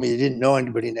told me he didn't know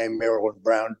anybody named Marilyn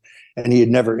Brown, and he had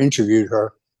never interviewed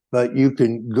her. But you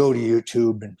can go to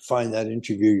YouTube and find that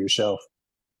interview yourself.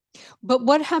 But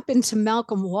what happened to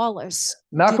Malcolm Wallace?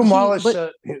 Malcolm Wallace,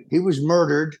 he was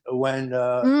murdered when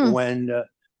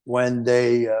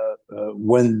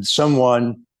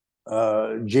someone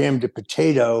jammed a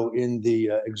potato in the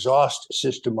exhaust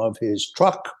system of his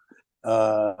truck,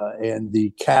 and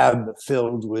the cab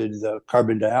filled with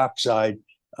carbon dioxide,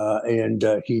 and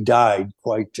he died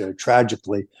quite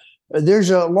tragically. There's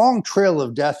a long trail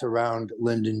of death around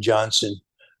Lyndon Johnson,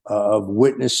 of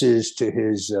witnesses to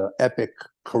his epic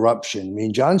corruption. I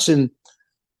mean, Johnson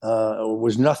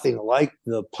was nothing like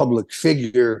the public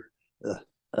figure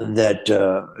that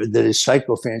his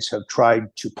sycophants have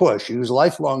tried to push. He was a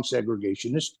lifelong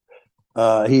segregationist.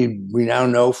 We now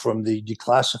know from the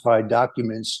declassified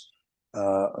documents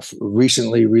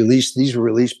recently released. These were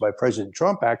released by President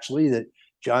Trump, actually, that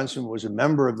Johnson was a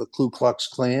member of the Ku Klux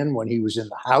Klan when he was in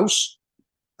the House.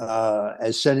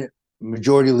 As Senate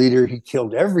Majority Leader, he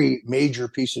killed every major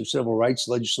piece of civil rights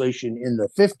legislation in the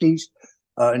 50s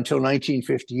until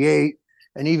 1958.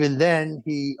 And even then,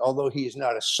 although he is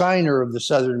not a signer of the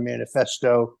Southern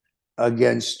Manifesto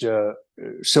against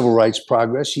civil rights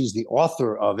progress, he's the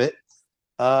author of it.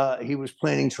 He was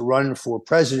planning to run for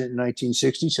president in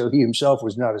 1960, so he himself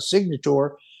was not a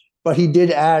signator, but he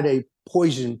did add a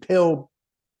poison pill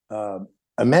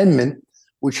amendment,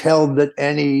 which held that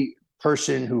any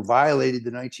person who violated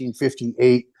the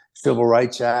 1958 Civil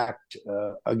Rights Act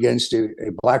against a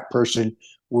black person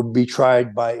would be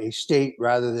tried by a state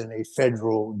rather than a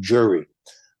federal jury.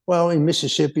 Well, in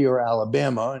Mississippi or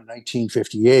Alabama in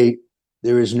 1958,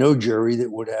 there is no jury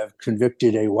that would have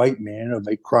convicted a white man of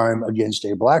a crime against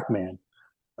a black man.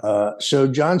 So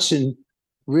Johnson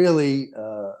really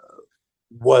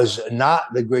was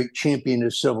not the great champion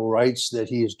of civil rights that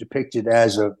he is depicted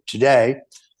as of today.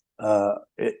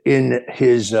 In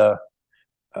his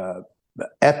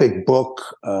epic book,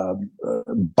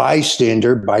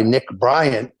 Bystander by Nick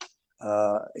Bryant,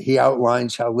 he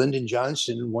outlines how Lyndon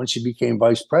Johnson, once he became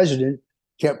vice president,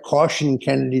 kept cautioning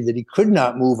Kennedy that he could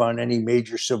not move on any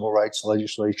major civil rights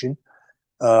legislation,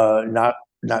 not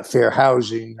fair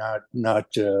housing, not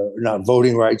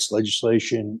voting rights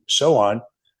legislation, so on,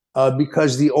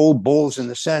 because the old bulls in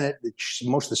the Senate,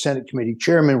 most of the Senate committee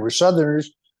chairmen were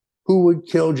Southerners who would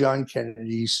kill John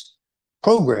Kennedy's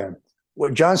program.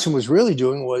 What Johnson was really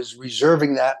doing was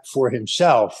reserving that for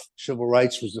himself. Civil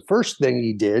rights was the first thing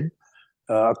he did,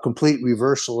 a complete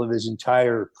reversal of his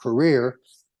entire career.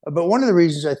 But one of the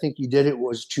reasons I think he did it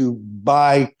was to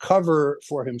buy cover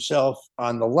for himself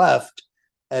on the left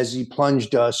as he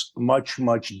plunged us much,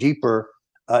 much deeper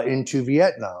into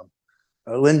Vietnam.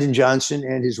 Lyndon Johnson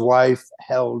and his wife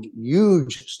held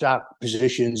huge stock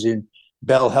positions in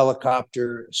Bell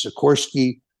Helicopter,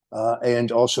 Sikorsky,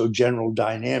 and also General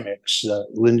Dynamics.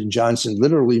 Lyndon Johnson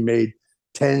literally made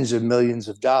tens of millions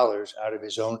of dollars out of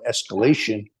his own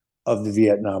escalation of the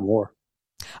Vietnam War.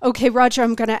 Okay, Roger,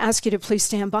 I'm going to ask you to please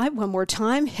stand by one more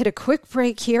time, hit a quick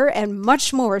break here, and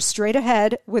much more straight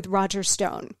ahead with Roger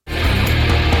Stone.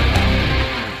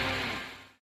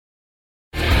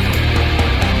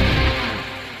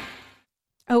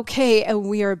 Okay, and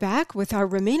we are back with our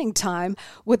remaining time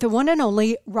with the one and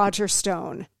only Roger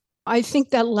Stone. I think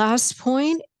that last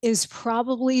point is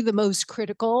probably the most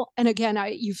critical. And again,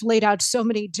 you've laid out so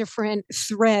many different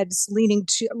threads leading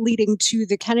to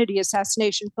the Kennedy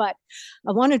assassination. But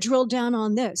I want to drill down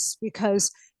on this because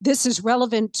this is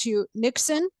relevant to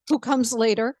Nixon, who comes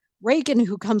later, Reagan,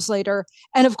 who comes later,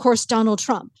 and of course, Donald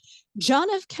Trump. John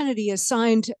F. Kennedy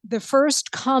assigned the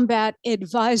first combat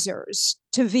advisors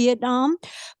to Vietnam,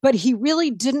 but he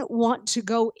really didn't want to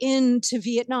go into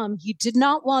Vietnam. He did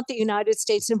not want the United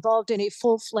States involved in a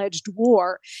full-fledged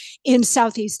war in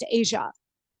Southeast Asia.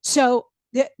 So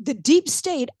the deep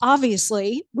state,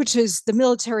 obviously, which is the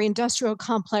military-industrial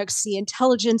complex, the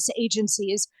intelligence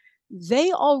agencies,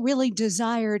 they all really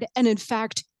desired and, in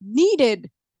fact, needed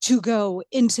to go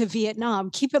into Vietnam.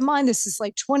 Keep in mind, this is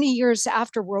like 20 years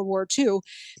after World War II,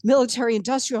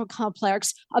 military-industrial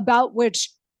complex about which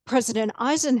President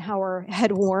Eisenhower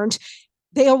had warned,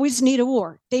 they always need a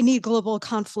war. They need global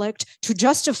conflict to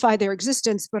justify their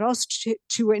existence, but also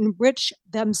to enrich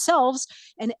themselves.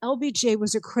 And LBJ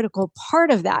was a critical part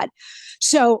of that.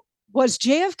 So was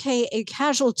JFK a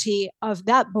casualty of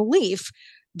that belief?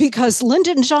 Because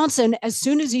Lyndon Johnson, as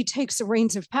soon as he takes the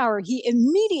reins of power, he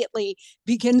immediately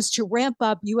begins to ramp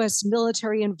up U.S.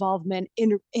 military involvement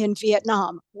in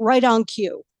Vietnam, right on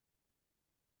cue.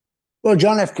 Well,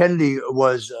 John F. Kennedy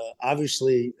was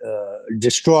obviously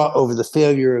distraught over the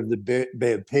failure of the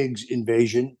Bay of Pigs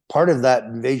invasion. Part of that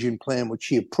invasion plan, which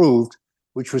he approved,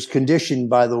 which was conditioned,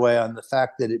 by the way, on the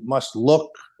fact that it must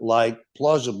look like,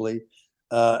 plausibly,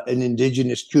 an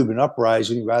indigenous Cuban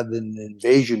uprising rather than an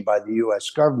invasion by the U.S.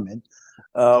 government,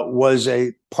 was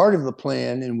a part of the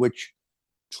plan in which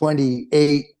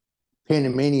 28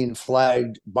 Panamanian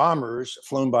flagged bombers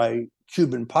flown by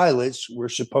Cuban pilots were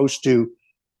supposed to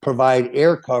provide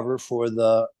air cover for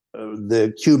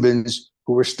the Cubans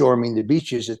who were storming the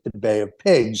beaches at the Bay of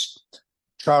Pigs.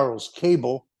 Charles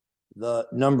Cable, the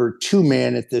number 2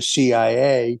 man at the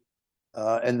CIA,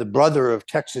 and the brother of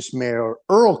Texas Mayor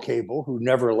Earl Cable, who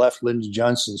never left Lyndon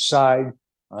Johnson's side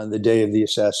on the day of the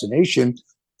assassination,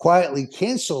 quietly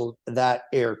canceled that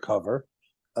air cover.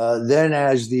 Then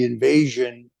as the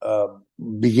invasion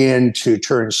began to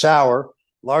turn sour,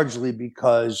 largely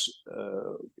because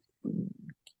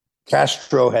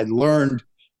Castro had learned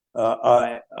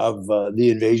of the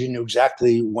invasion, knew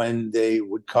exactly when they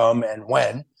would come and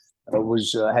when.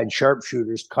 Had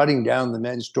sharpshooters cutting down the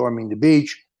men storming the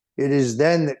beach. It is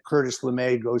then that Curtis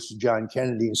LeMay goes to John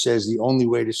Kennedy and says the only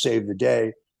way to save the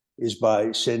day is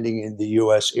by sending in the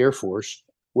U.S. Air Force,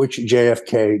 which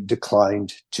JFK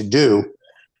declined to do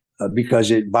because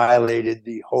it violated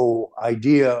the whole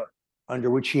idea under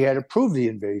which he had approved the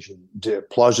invasion,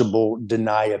 plausible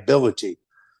deniability.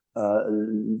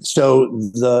 So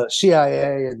the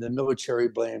CIA and the military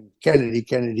blame Kennedy.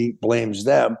 Kennedy blames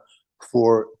them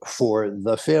for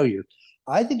the failure.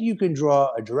 I think you can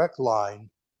draw a direct line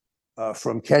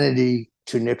from Kennedy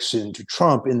to Nixon to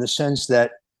Trump in the sense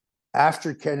that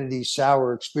after Kennedy's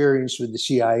sour experience with the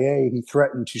CIA, he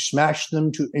threatened to smash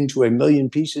them into a million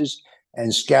pieces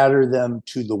and scatter them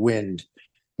to the wind.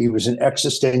 He was an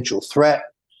existential threat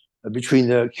between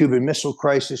the Cuban Missile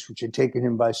Crisis, which had taken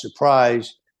him by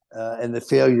surprise, and the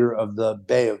failure of the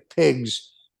Bay of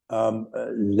Pigs.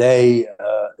 They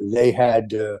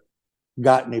had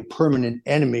gotten a permanent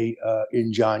enemy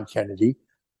in John Kennedy.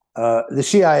 The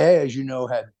CIA, as you know,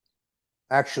 had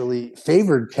actually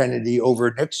favored Kennedy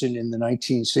over Nixon in the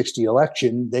 1960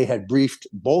 election. They had briefed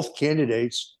both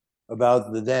candidates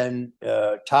about the then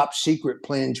top secret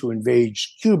plan to invade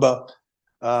Cuba.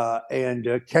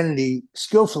 And Kennedy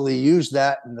skillfully used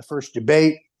that in the first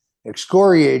debate,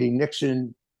 excoriating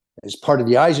Nixon as part of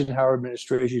the Eisenhower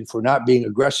administration for not being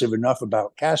aggressive enough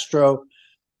about Castro.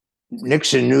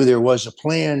 Nixon knew there was a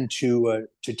plan to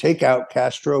take out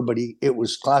Castro, but it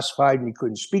was classified and he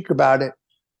couldn't speak about it.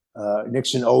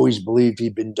 Nixon always believed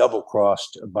he'd been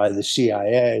double-crossed by the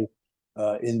CIA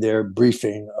in their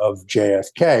briefing of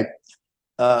JFK.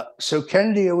 So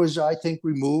Kennedy was, I think,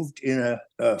 removed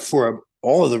for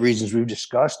all of the reasons we've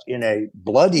discussed, in a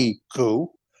bloody coup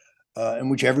in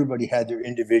which everybody had their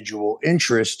individual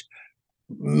interest.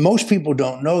 Most people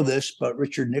don't know this, but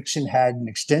Richard Nixon had an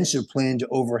extensive plan to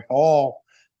overhaul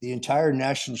the entire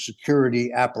national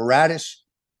security apparatus.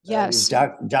 Yes.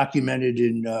 Documented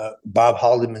in Bob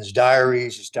Haldeman's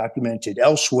diaries. It's documented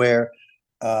elsewhere.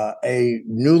 A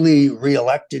newly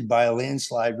reelected by a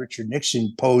landslide Richard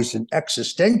Nixon posed an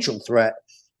existential threat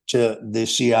to the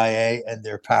CIA and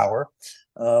their power.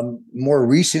 More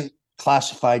recent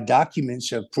classified documents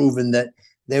have proven that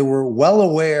they were well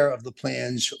aware of the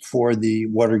plans for the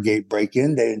Watergate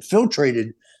break-in. They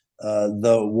infiltrated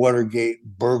the Watergate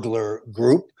burglar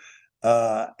group.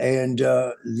 And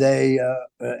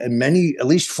many, at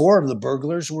least 4 of the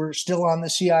burglars were still on the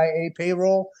CIA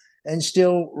payroll and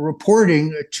still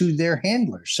reporting to their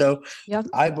handlers. So yep.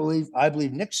 I believe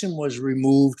Nixon was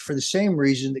removed for the same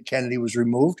reason that Kennedy was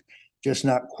removed, just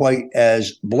not quite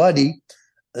as bloody.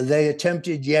 They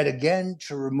attempted yet again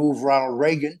to remove Ronald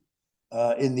Reagan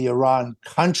in the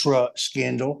Iran-Contra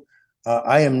scandal.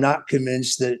 I am not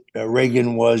convinced that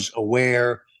Reagan was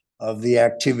aware of the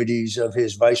activities of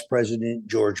his vice president,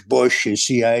 George Bush, his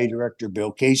CIA director,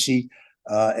 Bill Casey,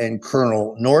 and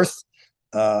Colonel North.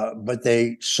 But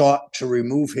they sought to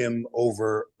remove him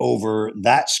over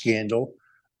that scandal.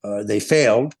 They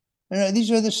failed. And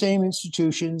these are the same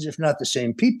institutions, if not the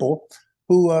same people,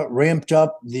 who ramped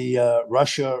up the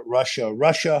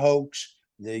Russia hoax,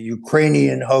 the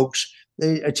Ukrainian hoax.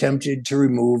 They attempted to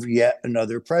remove yet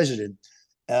another president.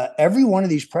 Every one of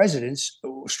these presidents,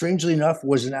 strangely enough,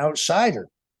 was an outsider.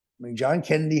 I mean, John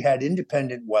Kennedy had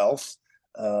independent wealth.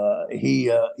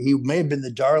 He may have been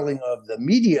the darling of the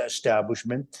media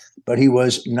establishment, but he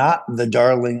was not the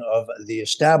darling of the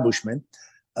establishment.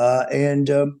 And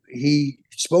he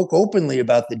spoke openly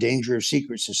about the danger of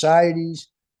secret societies.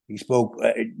 He spoke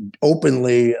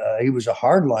openly. He was a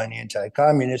hardline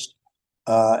anti-communist.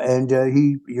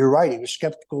 You're right, he was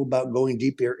skeptical about going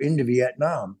deeper into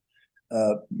Vietnam.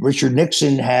 Richard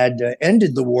Nixon had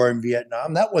ended the war in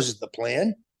Vietnam. That wasn't the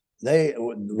plan.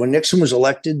 When Nixon was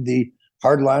elected, the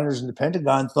hardliners in the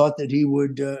Pentagon thought that he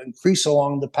would increase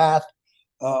along the path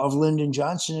of Lyndon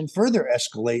Johnson and further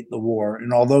escalate the war.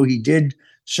 And although he did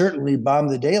certainly bomb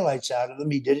the daylights out of them,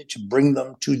 he did it to bring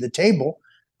them to the table,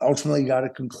 ultimately got a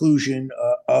conclusion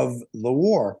of the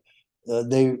war.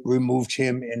 They removed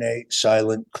him in a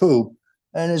silent coup.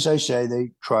 And as I say,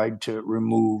 they tried to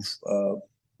remove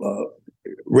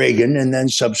Reagan, and then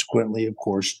subsequently, of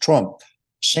course, Trump.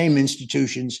 Same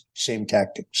institutions, same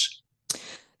tactics.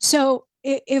 So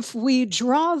if we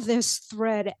draw this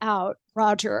thread out,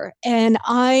 Roger, and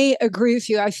I agree with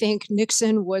you, I think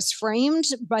Nixon was framed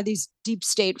by these deep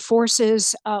state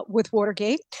forces with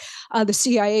Watergate. The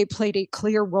CIA played a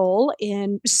clear role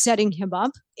in setting him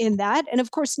up in that. And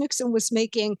of course, Nixon was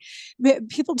making,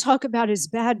 people talk about his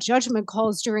bad judgment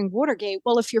calls during Watergate.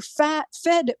 Well, if you're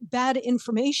fed bad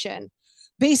information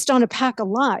based on a pack of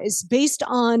lies, based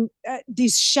on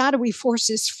these shadowy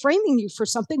forces framing you for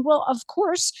something, well, of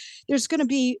course, there's going to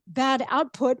be bad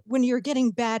output when you're getting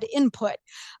bad input.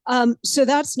 So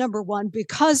that's number one.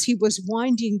 Because he was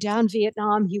winding down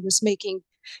Vietnam, he was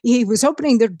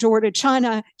opening the door to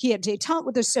China. He had détente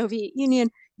with the Soviet Union.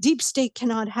 Deep state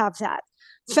cannot have that.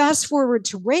 Fast forward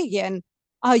to Reagan.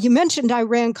 You mentioned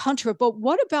Iran-Contra, but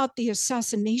what about the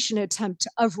assassination attempt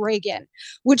of Reagan,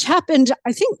 which happened,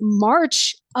 I think,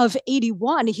 March of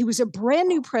 81? He was a brand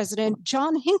new president.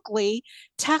 John Hinckley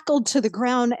tackled to the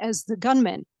ground as the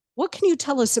gunman. What can you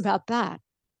tell us about that?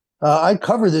 I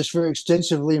cover this very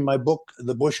extensively in my book,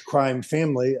 The Bush Crime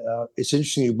Family. It's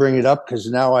interesting you bring it up because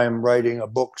now I am writing a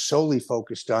book solely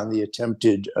focused on the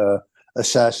attempted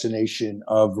assassination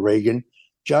of Reagan.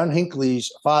 John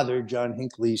Hinckley's father, John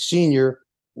Hinckley Sr.,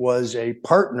 was a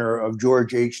partner of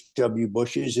George H.W.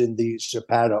 Bush's in the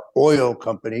Zapata Oil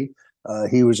Company.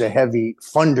 He was a heavy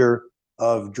funder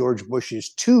of George Bush's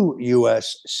 2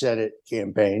 U.S. Senate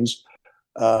campaigns.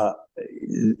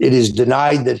 It is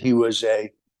denied that he was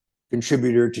a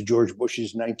contributor to George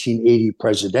Bush's 1980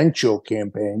 presidential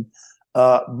campaign.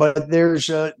 But there's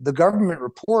the government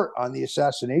report on the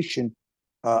assassination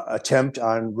attempt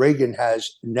on Reagan has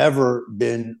never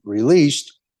been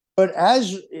released. But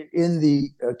as in the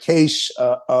case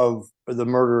of the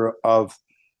murder of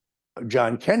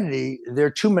John Kennedy, there are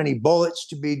too many bullets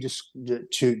to be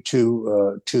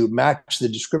to match the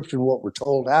description of what we're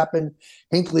told happened.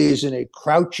 Hinckley is in a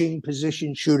crouching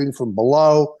position, shooting from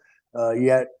below.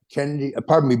 Yet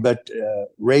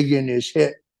Reagan is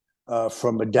hit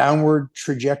from a downward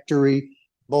trajectory.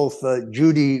 Both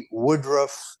Judy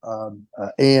Woodruff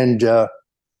and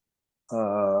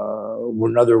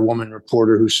another woman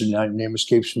reporter whose name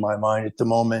escapes my mind at the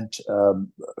moment,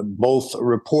 both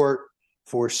report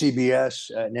for CBS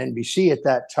and NBC at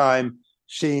that time,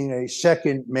 seeing a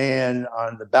second man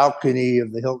on the balcony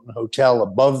of the Hilton Hotel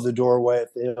above the doorway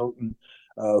at the Hilton,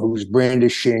 who was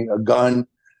brandishing a gun.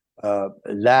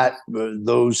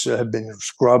 Those have been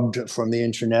scrubbed from the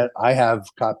internet. I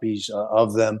have copies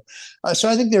of them. So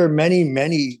I think there are many,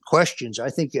 many questions. I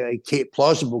think a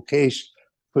plausible case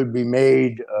could be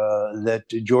made that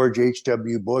George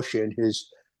H.W. Bush and his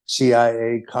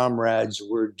CIA comrades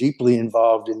were deeply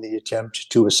involved in the attempt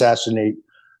to assassinate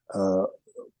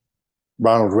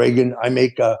Ronald Reagan. I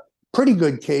make a pretty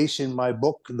good case in my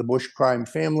book, The Bush Crime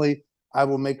Family. I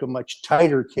will make a much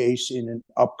tighter case in an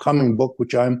upcoming book,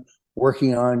 which I'm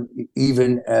working on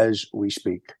even as we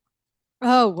speak.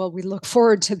 Oh, well, we look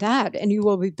forward to that. And you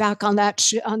will be back on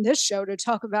on this show to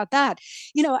talk about that.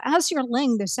 As you're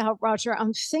laying this out, Roger,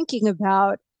 I'm thinking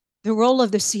about the role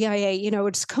of the CIA.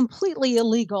 It's completely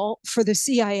illegal for the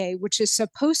CIA, which is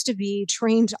supposed to be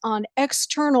trained on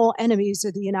external enemies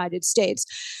of the United States,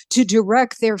 to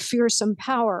direct their fearsome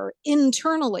power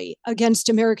internally against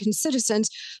American citizens.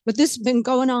 But this has been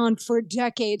going on for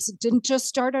decades. It didn't just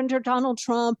start under Donald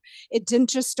Trump. It didn't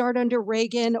just start under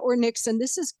Reagan or Nixon.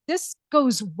 This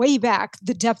goes way back,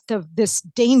 the depth of this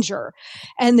danger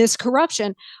and this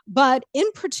corruption. But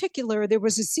in particular, there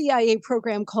was a CIA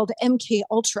program called MK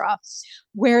Ultra,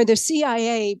 where the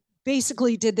CIA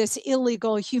basically did this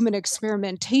illegal human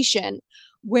experimentation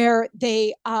where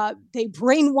they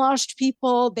brainwashed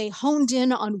people, they honed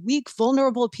in on weak,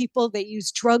 vulnerable people, they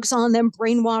used drugs on them,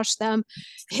 brainwashed them,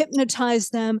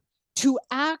 hypnotized them to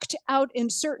act out in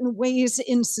certain ways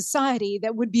in society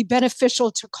that would be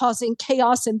beneficial to causing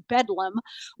chaos and bedlam,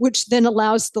 which then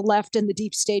allows the left and the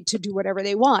deep state to do whatever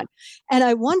they want. And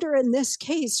I wonder in this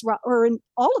case, or in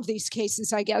all of these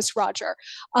cases, I guess, Roger,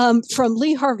 from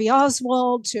Lee Harvey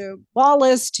Oswald to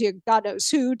Wallace to God knows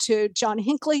who to John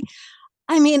Hinckley,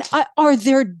 I mean, are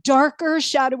there darker,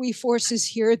 shadowy forces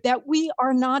here that we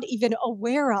are not even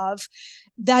aware of?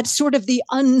 That's sort of the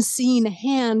unseen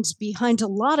hand behind a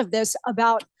lot of this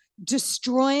about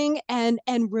destroying and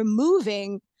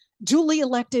removing duly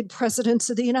elected presidents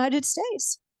of the United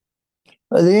States?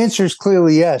 The answer is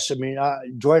clearly yes. I mean,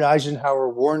 Dwight Eisenhower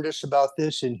warned us about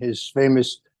this in his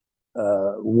famous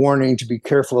warning to be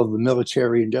careful of the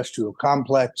military-industrial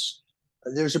complex.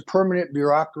 There's a permanent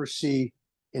bureaucracy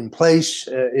in place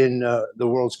in the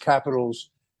world's capitals.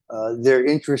 Their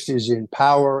interest is in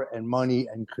power and money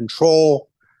and control.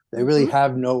 They really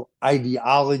have no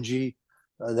ideology.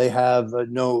 They have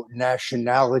no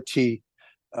nationality.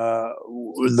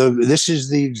 This is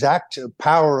the exact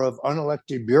power of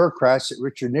unelected bureaucrats that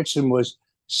Richard Nixon was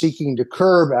seeking to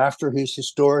curb after his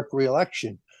historic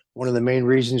reelection. One of the main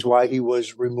reasons why he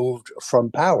was removed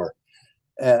from power.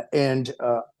 And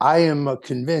I am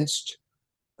convinced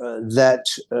that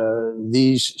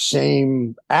these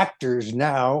same actors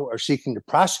now are seeking to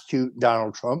prosecute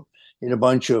Donald Trump. in a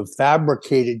bunch of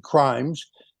fabricated crimes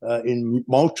in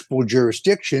multiple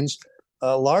jurisdictions,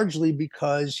 largely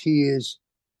because he is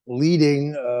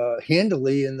leading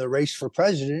handily in the race for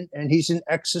president, and he's an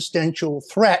existential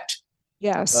threat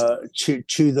Yes.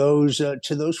 To those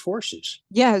forces.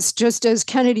 Yes, just as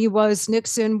Kennedy was,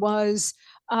 Nixon was,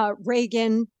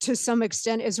 Reagan to some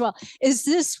extent as well. Is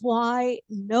this why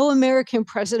no American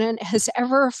president has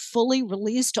ever fully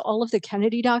released all of the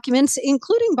Kennedy documents,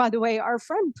 including, by the way, our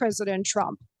friend President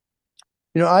Trump?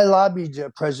 I lobbied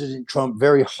President Trump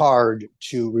very hard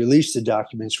to release the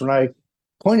documents. When I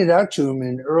pointed out to him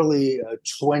in early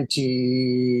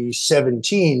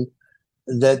 2017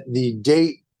 that the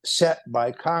date set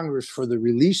by Congress for the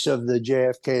release of the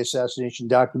JFK assassination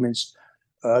documents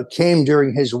came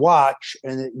during his watch,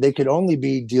 and they could only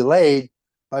be delayed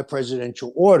by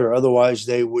presidential order. Otherwise,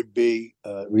 they would be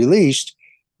released.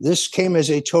 This came as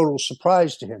a total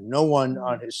surprise to him. No one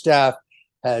on his staff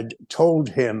had told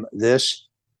him this.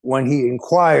 When he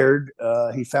inquired,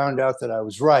 he found out that I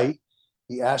was right.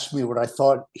 He asked me what I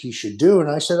thought he should do,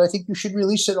 and I said, I think you should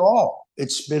release it all.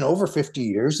 It's been over 50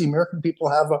 years. The American people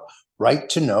have a right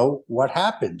to know what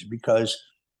happened, because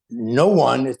no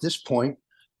one at this point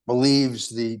believes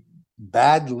the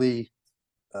widely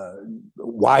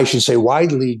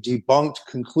debunked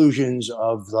conclusions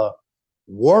of the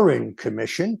Warren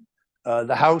Commission.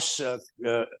 The House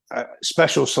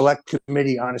Special Select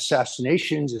Committee on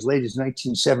Assassinations, as late as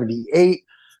 1978,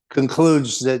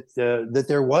 concludes that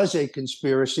there was a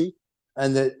conspiracy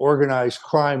and that organized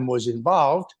crime was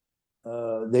involved.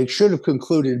 They should have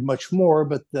concluded much more,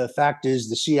 but the fact is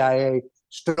the CIA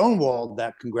stonewalled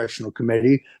that congressional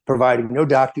committee, providing no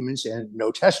documents and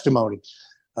no testimony.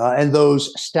 And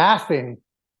those staffing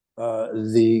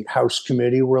the House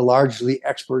committee were largely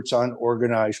experts on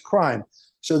organized crime.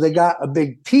 So they got a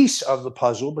big piece of the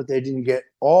puzzle, but they didn't get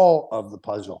all of the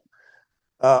puzzle.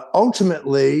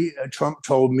 Ultimately, Trump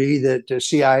told me that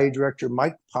CIA Director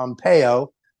Mike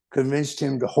Pompeo convinced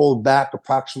him to hold back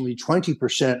approximately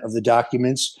 20% of the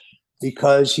documents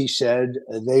because he said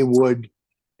they would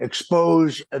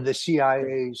expose the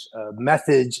CIA's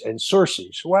methods and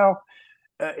sources. Well,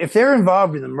 if they're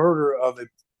involved in the murder of an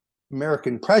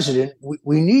American president,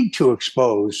 we need to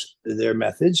expose their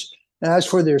methods. And as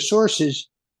for their sources,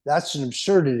 that's an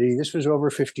absurdity. This was over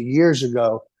 50 years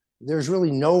ago. There's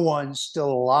really no one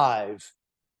still alive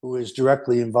who is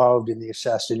directly involved in the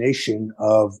assassination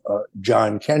of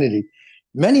John Kennedy.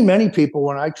 Many people,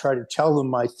 when I try to tell them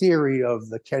my theory of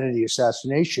the Kennedy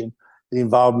assassination, the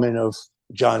involvement of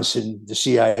Johnson, the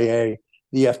CIA,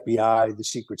 the FBI, the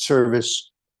Secret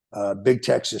Service, Big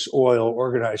Texas Oil,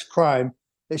 organized crime,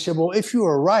 they said, well, if you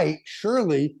were right,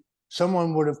 surely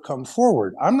someone would have come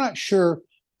forward. I'm not sure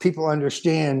people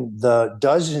understand the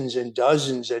dozens and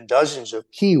dozens and dozens of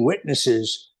key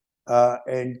witnesses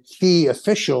and key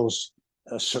officials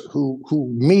who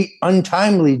meet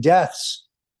untimely deaths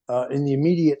in the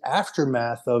immediate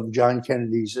aftermath of John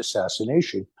Kennedy's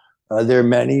assassination. There are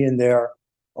many, and they're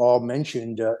all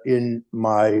mentioned in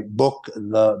my book,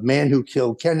 The Man Who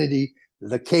Killed Kennedy,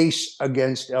 The Case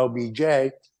Against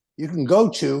LBJ. You can go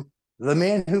to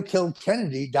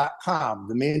themanwhokilledkennedy.com,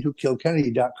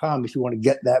 themanwhokilledkennedy.com, if you want to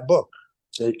get that book.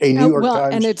 It's a New York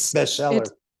Times bestseller.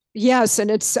 Yes,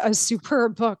 and it's a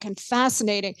superb book and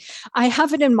fascinating. I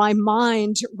have it in my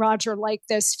mind, Roger, like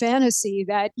this fantasy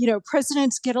that,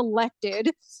 presidents get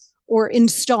elected or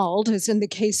installed, as in the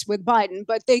case with Biden,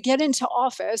 but they get into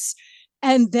office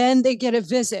and then they get a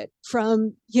visit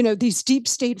from, these deep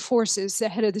state forces, the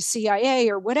head of the CIA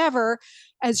or whatever.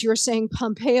 As you're saying,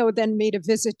 Pompeo then made a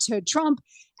visit to Trump,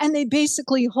 and they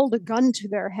basically hold a gun to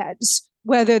their heads,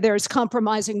 whether there's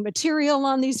compromising material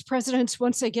on these presidents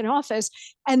once they get in office,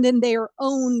 and then they are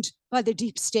owned by the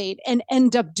deep state and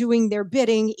end up doing their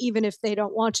bidding, even if they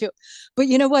don't want to. But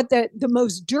you know what? The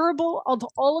most durable of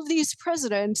all of these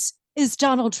presidents is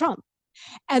Donald Trump.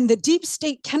 And the deep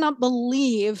state cannot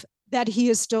believe that he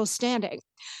is still standing.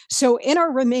 So in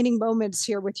our remaining moments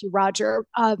here with you, Roger,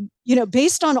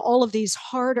 based on all of these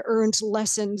hard-earned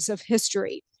lessons of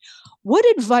history, what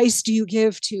advice do you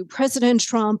give to President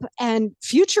Trump and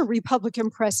future Republican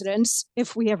presidents,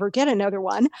 if we ever get another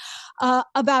one,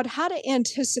 about how to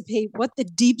anticipate what the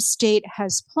deep state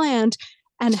has planned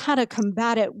and how to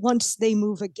combat it once they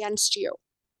move against you?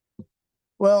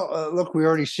 Well, look, we're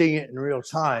already seeing it in real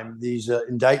time. These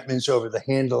indictments over the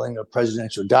handling of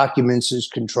presidential documents is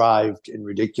contrived and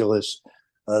ridiculous.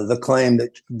 The claim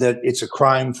that it's a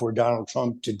crime for Donald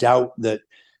Trump to doubt that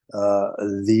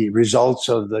the results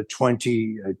of the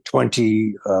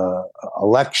 2020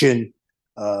 election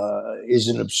is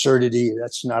an absurdity.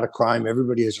 That's not a crime.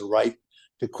 Everybody has a right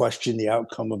to question the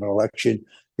outcome of an election.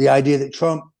 the idea that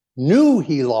Trump knew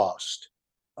he lost,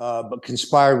 but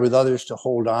conspired with others to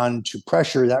hold on to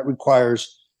pressure, that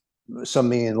requires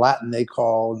something in Latin they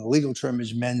call, and the legal term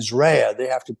is mens rea. They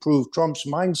have to prove Trump's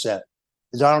mindset.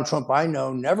 The Donald Trump I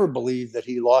know never believed that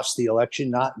he lost the election,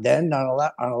 not then, not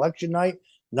on election night,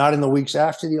 not in the weeks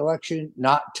after the election,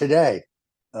 not today.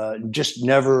 Just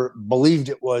never believed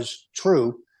it was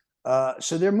true.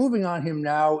 So they're moving on him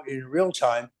now in real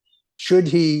time. Should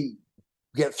he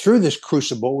get through this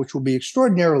crucible, which will be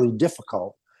extraordinarily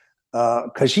difficult,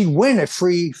 because he'd win a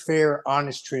free, fair,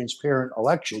 honest, transparent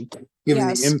election, given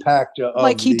the impact of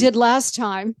like he did last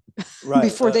time, right,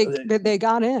 before they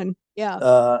got in. Yeah.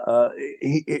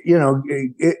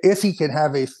 If he can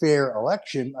have a fair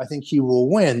election, I think he will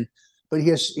win. But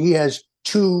he has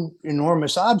two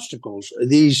enormous obstacles.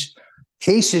 These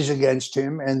cases against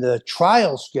him and the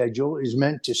trial schedule is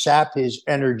meant to sap his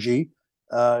energy,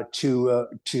 to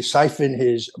siphon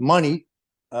his money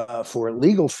for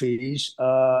legal fees,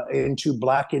 and to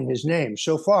blacken his name.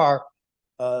 So far,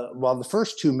 while the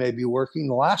first two may be working,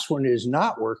 the last one is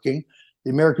not working.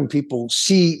 The American people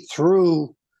see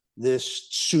through this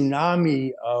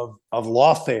tsunami of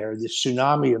lawfare, this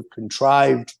tsunami of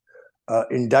contrived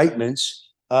indictments,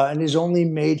 and has only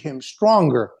made him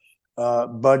stronger.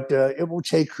 But it will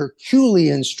take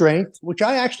Herculean strength, which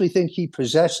I actually think he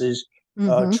possesses,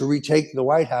 to retake the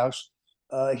White House.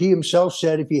 He himself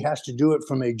said if he has to do it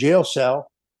from a jail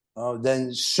cell,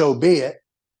 then so be it.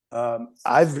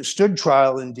 I've stood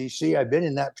trial in D.C. I've been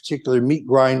in that particular meat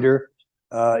grinder,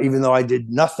 even though I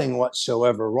did nothing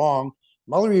whatsoever wrong.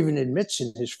 Mueller even admits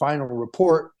in his final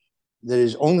report that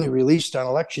is only released on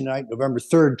election night, November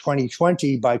 3rd,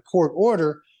 2020, by court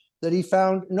order, that he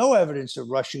found no evidence of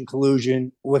Russian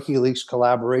collusion, WikiLeaks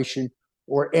collaboration,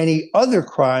 or any other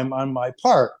crime on my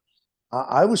part.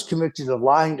 I was convicted of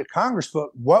lying to Congress,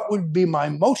 but what would be my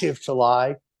motive to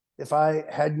lie if I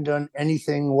hadn't done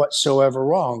anything whatsoever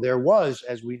wrong? There was,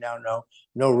 as we now know,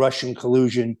 no Russian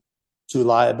collusion to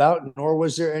lie about, nor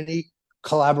was there any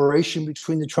collaboration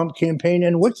between the Trump campaign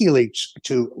and WikiLeaks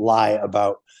to lie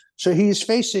about. So he is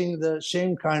facing the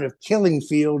same kind of killing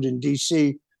field in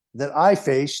D.C. that I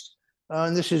faced.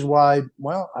 And this is why,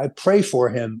 well, I pray for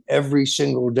him every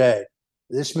single day.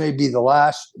 This may be the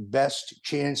last best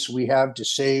chance we have to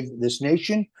save this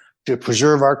nation, to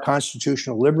preserve our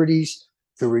constitutional liberties,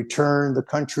 to return the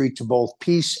country to both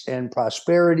peace and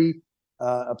prosperity,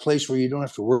 a place where you don't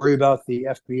have to worry about the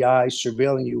FBI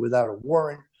surveilling you without a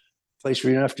warrant, a place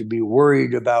where you don't have to be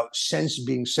worried about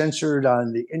being censored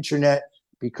on the internet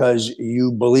because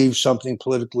you believe something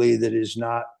politically that is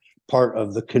not part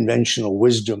of the conventional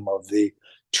wisdom of the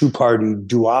two-party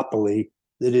duopoly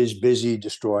that is busy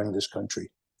destroying this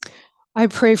country. I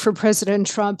pray for President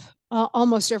Trump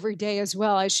almost every day as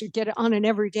well. I should get on an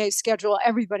everyday schedule.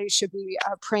 Everybody should be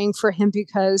praying for him,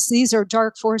 because these are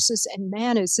dark forces. And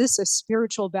man, is this a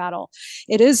spiritual battle.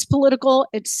 It is political,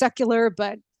 it's secular,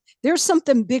 but there's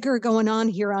something bigger going on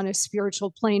here on a spiritual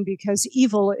plane, because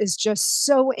evil is just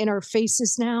so in our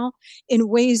faces now in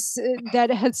ways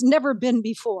that has never been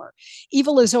before.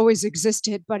 Evil has always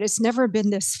existed, but it's never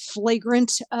been this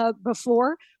flagrant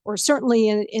before, or certainly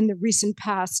in the recent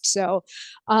past. So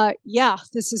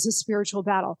this is a spiritual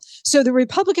battle. So the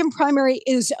Republican primary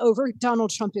is over.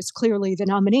 Donald Trump is clearly the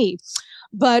nominee.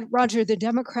 But Roger, the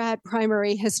Democrat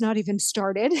primary has not even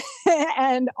started.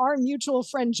 And our mutual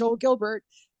friend Joel Gilbert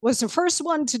was the first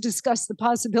one to discuss the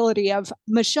possibility of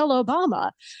Michelle Obama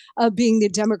being the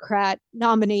Democrat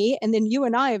nominee. And then you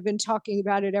and I have been talking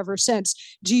about it ever since.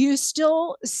 Do you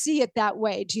still see it that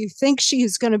way? Do you think she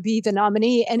is going to be the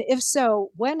nominee? And if so,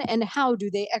 when and how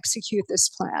do they execute this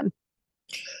plan?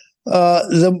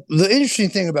 The interesting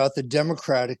thing about the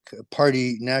Democratic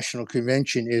Party National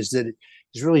Convention is that it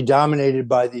is really dominated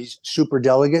by these super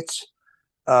delegates.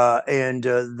 And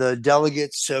the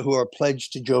delegates who are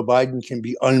pledged to Joe Biden can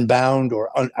be unbound or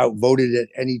outvoted at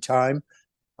any time.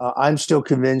 I'm still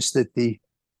convinced that the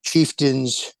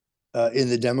chieftains in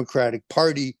the Democratic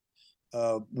Party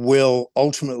will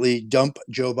ultimately dump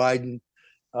Joe Biden.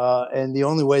 And the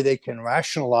only way they can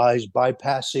rationalize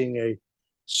bypassing a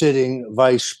sitting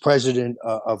vice president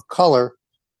of color,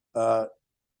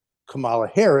 Kamala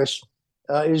Harris,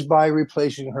 is by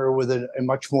replacing her with a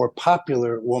much more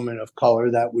popular woman of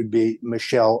color. That would be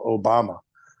Michelle Obama.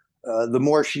 The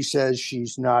more she says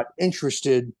she's not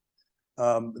interested,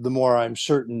 the more I'm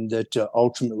certain that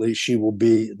ultimately she will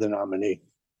be the nominee.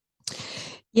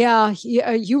 Yeah,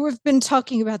 you have been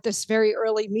talking about this very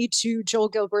early. Me too. Joel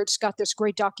Gilbert's got this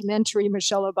great documentary,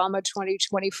 Michelle Obama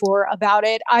 2024, about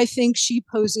it. I think she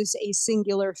poses a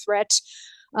singular threat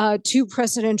to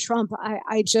President Trump.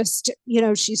 I just,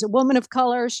 she's a woman of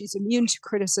color. She's immune to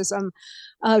criticism.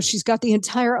 She's got the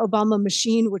entire Obama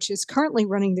machine, which is currently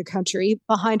running the country,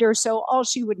 behind her. So all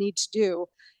she would need to do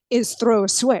is throw a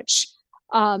switch.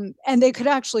 And they could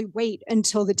actually wait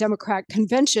until the Democrat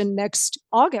convention next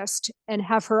August and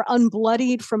have her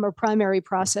unbloodied from a primary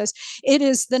process. It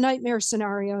is the nightmare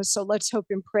scenario. So let's hope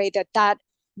and pray that that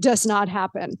does not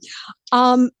happen.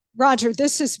 Roger,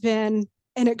 this has been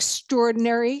an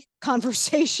extraordinary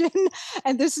conversation.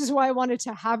 And this is why I wanted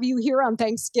to have you here on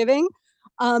Thanksgiving.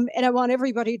 And I want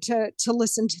everybody to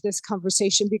listen to this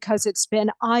conversation because it's been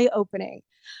eye-opening.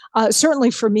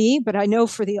 Certainly for me, but I know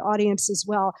for the audience as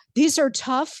well. These are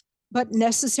tough but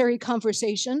necessary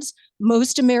conversations.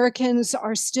 Most Americans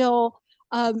are still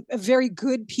very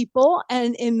good people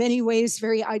and in many ways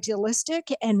very idealistic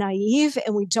and naive,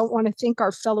 and we don't want to think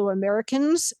our fellow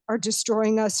Americans are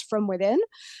destroying us from within,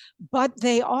 but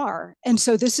they are. And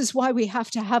so this is why we have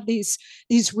to have these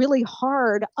really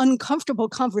hard, uncomfortable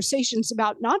conversations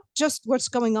about not just what's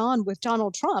going on with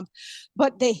Donald Trump,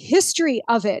 but the history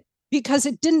of it. Because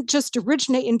it didn't just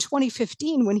originate in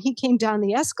 2015 when he came down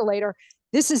the escalator.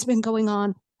 This has been going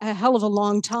on a hell of a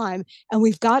long time. And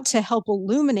we've got to help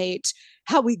illuminate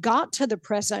how we got to the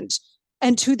present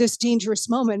and to this dangerous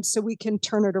moment so we can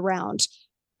turn it around.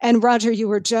 And Roger, you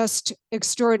were just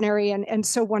extraordinary and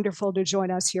so wonderful to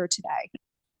join us here today.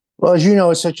 Well, as you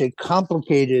know, it's such a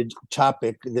complicated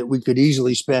topic that we could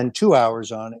easily spend 2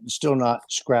 hours on it and still not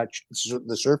scratch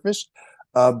the surface.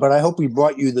 But I hope we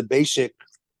brought you the basic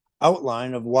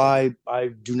outline of why I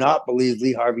do not believe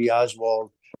Lee Harvey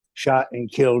Oswald shot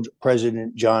and killed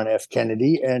President John F.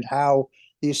 Kennedy, and how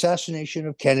the assassination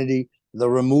of Kennedy, the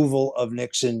removal of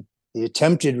Nixon, the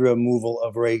attempted removal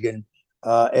of Reagan,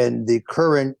 and the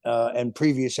current and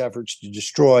previous efforts to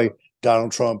destroy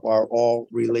Donald Trump are all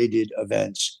related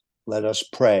events. Let us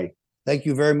pray. Thank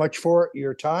you very much for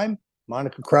your time.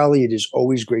 Monica Crowley, it is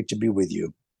always great to be with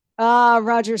you.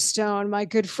 Roger Stone, my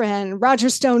good friend. Roger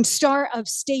Stone, star of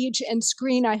stage and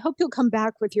screen. I hope you'll come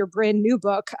back with your brand new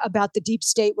book about the deep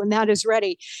state when that is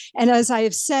ready. And as I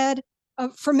have said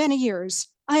for many years,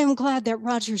 I am glad that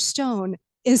Roger Stone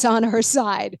is on our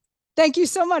side. Thank you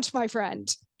so much, my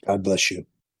friend. God bless you.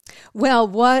 Well,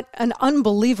 what an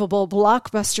unbelievable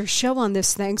blockbuster show on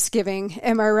this Thanksgiving.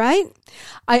 Am I right?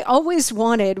 I always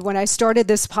wanted, when I started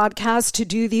this podcast, to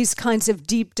do these kinds of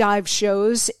deep dive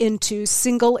shows into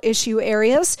single issue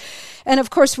areas. And of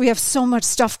course, we have so much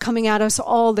stuff coming at us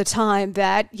all the time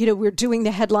that, we're doing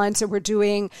the headlines and we're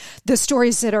doing the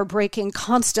stories that are breaking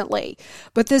constantly.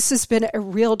 But this has been a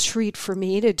real treat for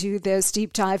me to do this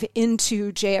deep dive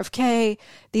into JFK,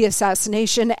 the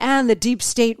assassination, and the deep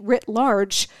state writ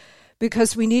large,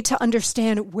 because we need to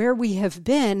understand where we have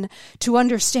been to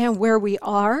understand where we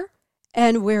are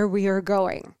and where we are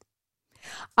going.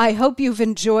 I hope you've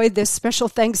enjoyed this special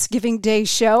Thanksgiving Day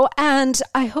show, and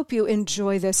I hope you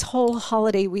enjoy this whole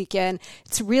holiday weekend.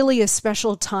 It's really a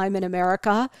special time in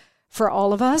America for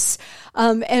all of us.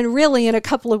 And really, in a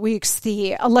couple of weeks,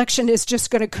 the election is just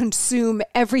going to consume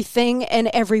everything and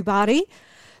everybody.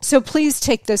 So please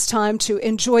take this time to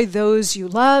enjoy those you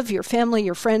love, your family,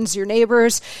 your friends, your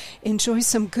neighbors. Enjoy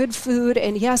some good food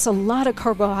and, yes, a lot of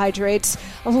carbohydrates,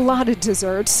 a lot of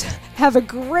desserts. Have a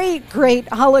great, great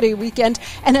holiday weekend,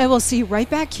 and I will see you right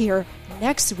back here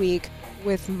next week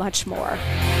with much more.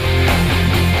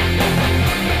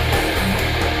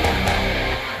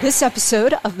 This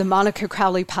episode of the Monica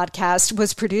Crowley Podcast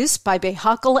was produced by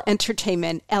Behakal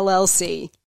Entertainment, LLC.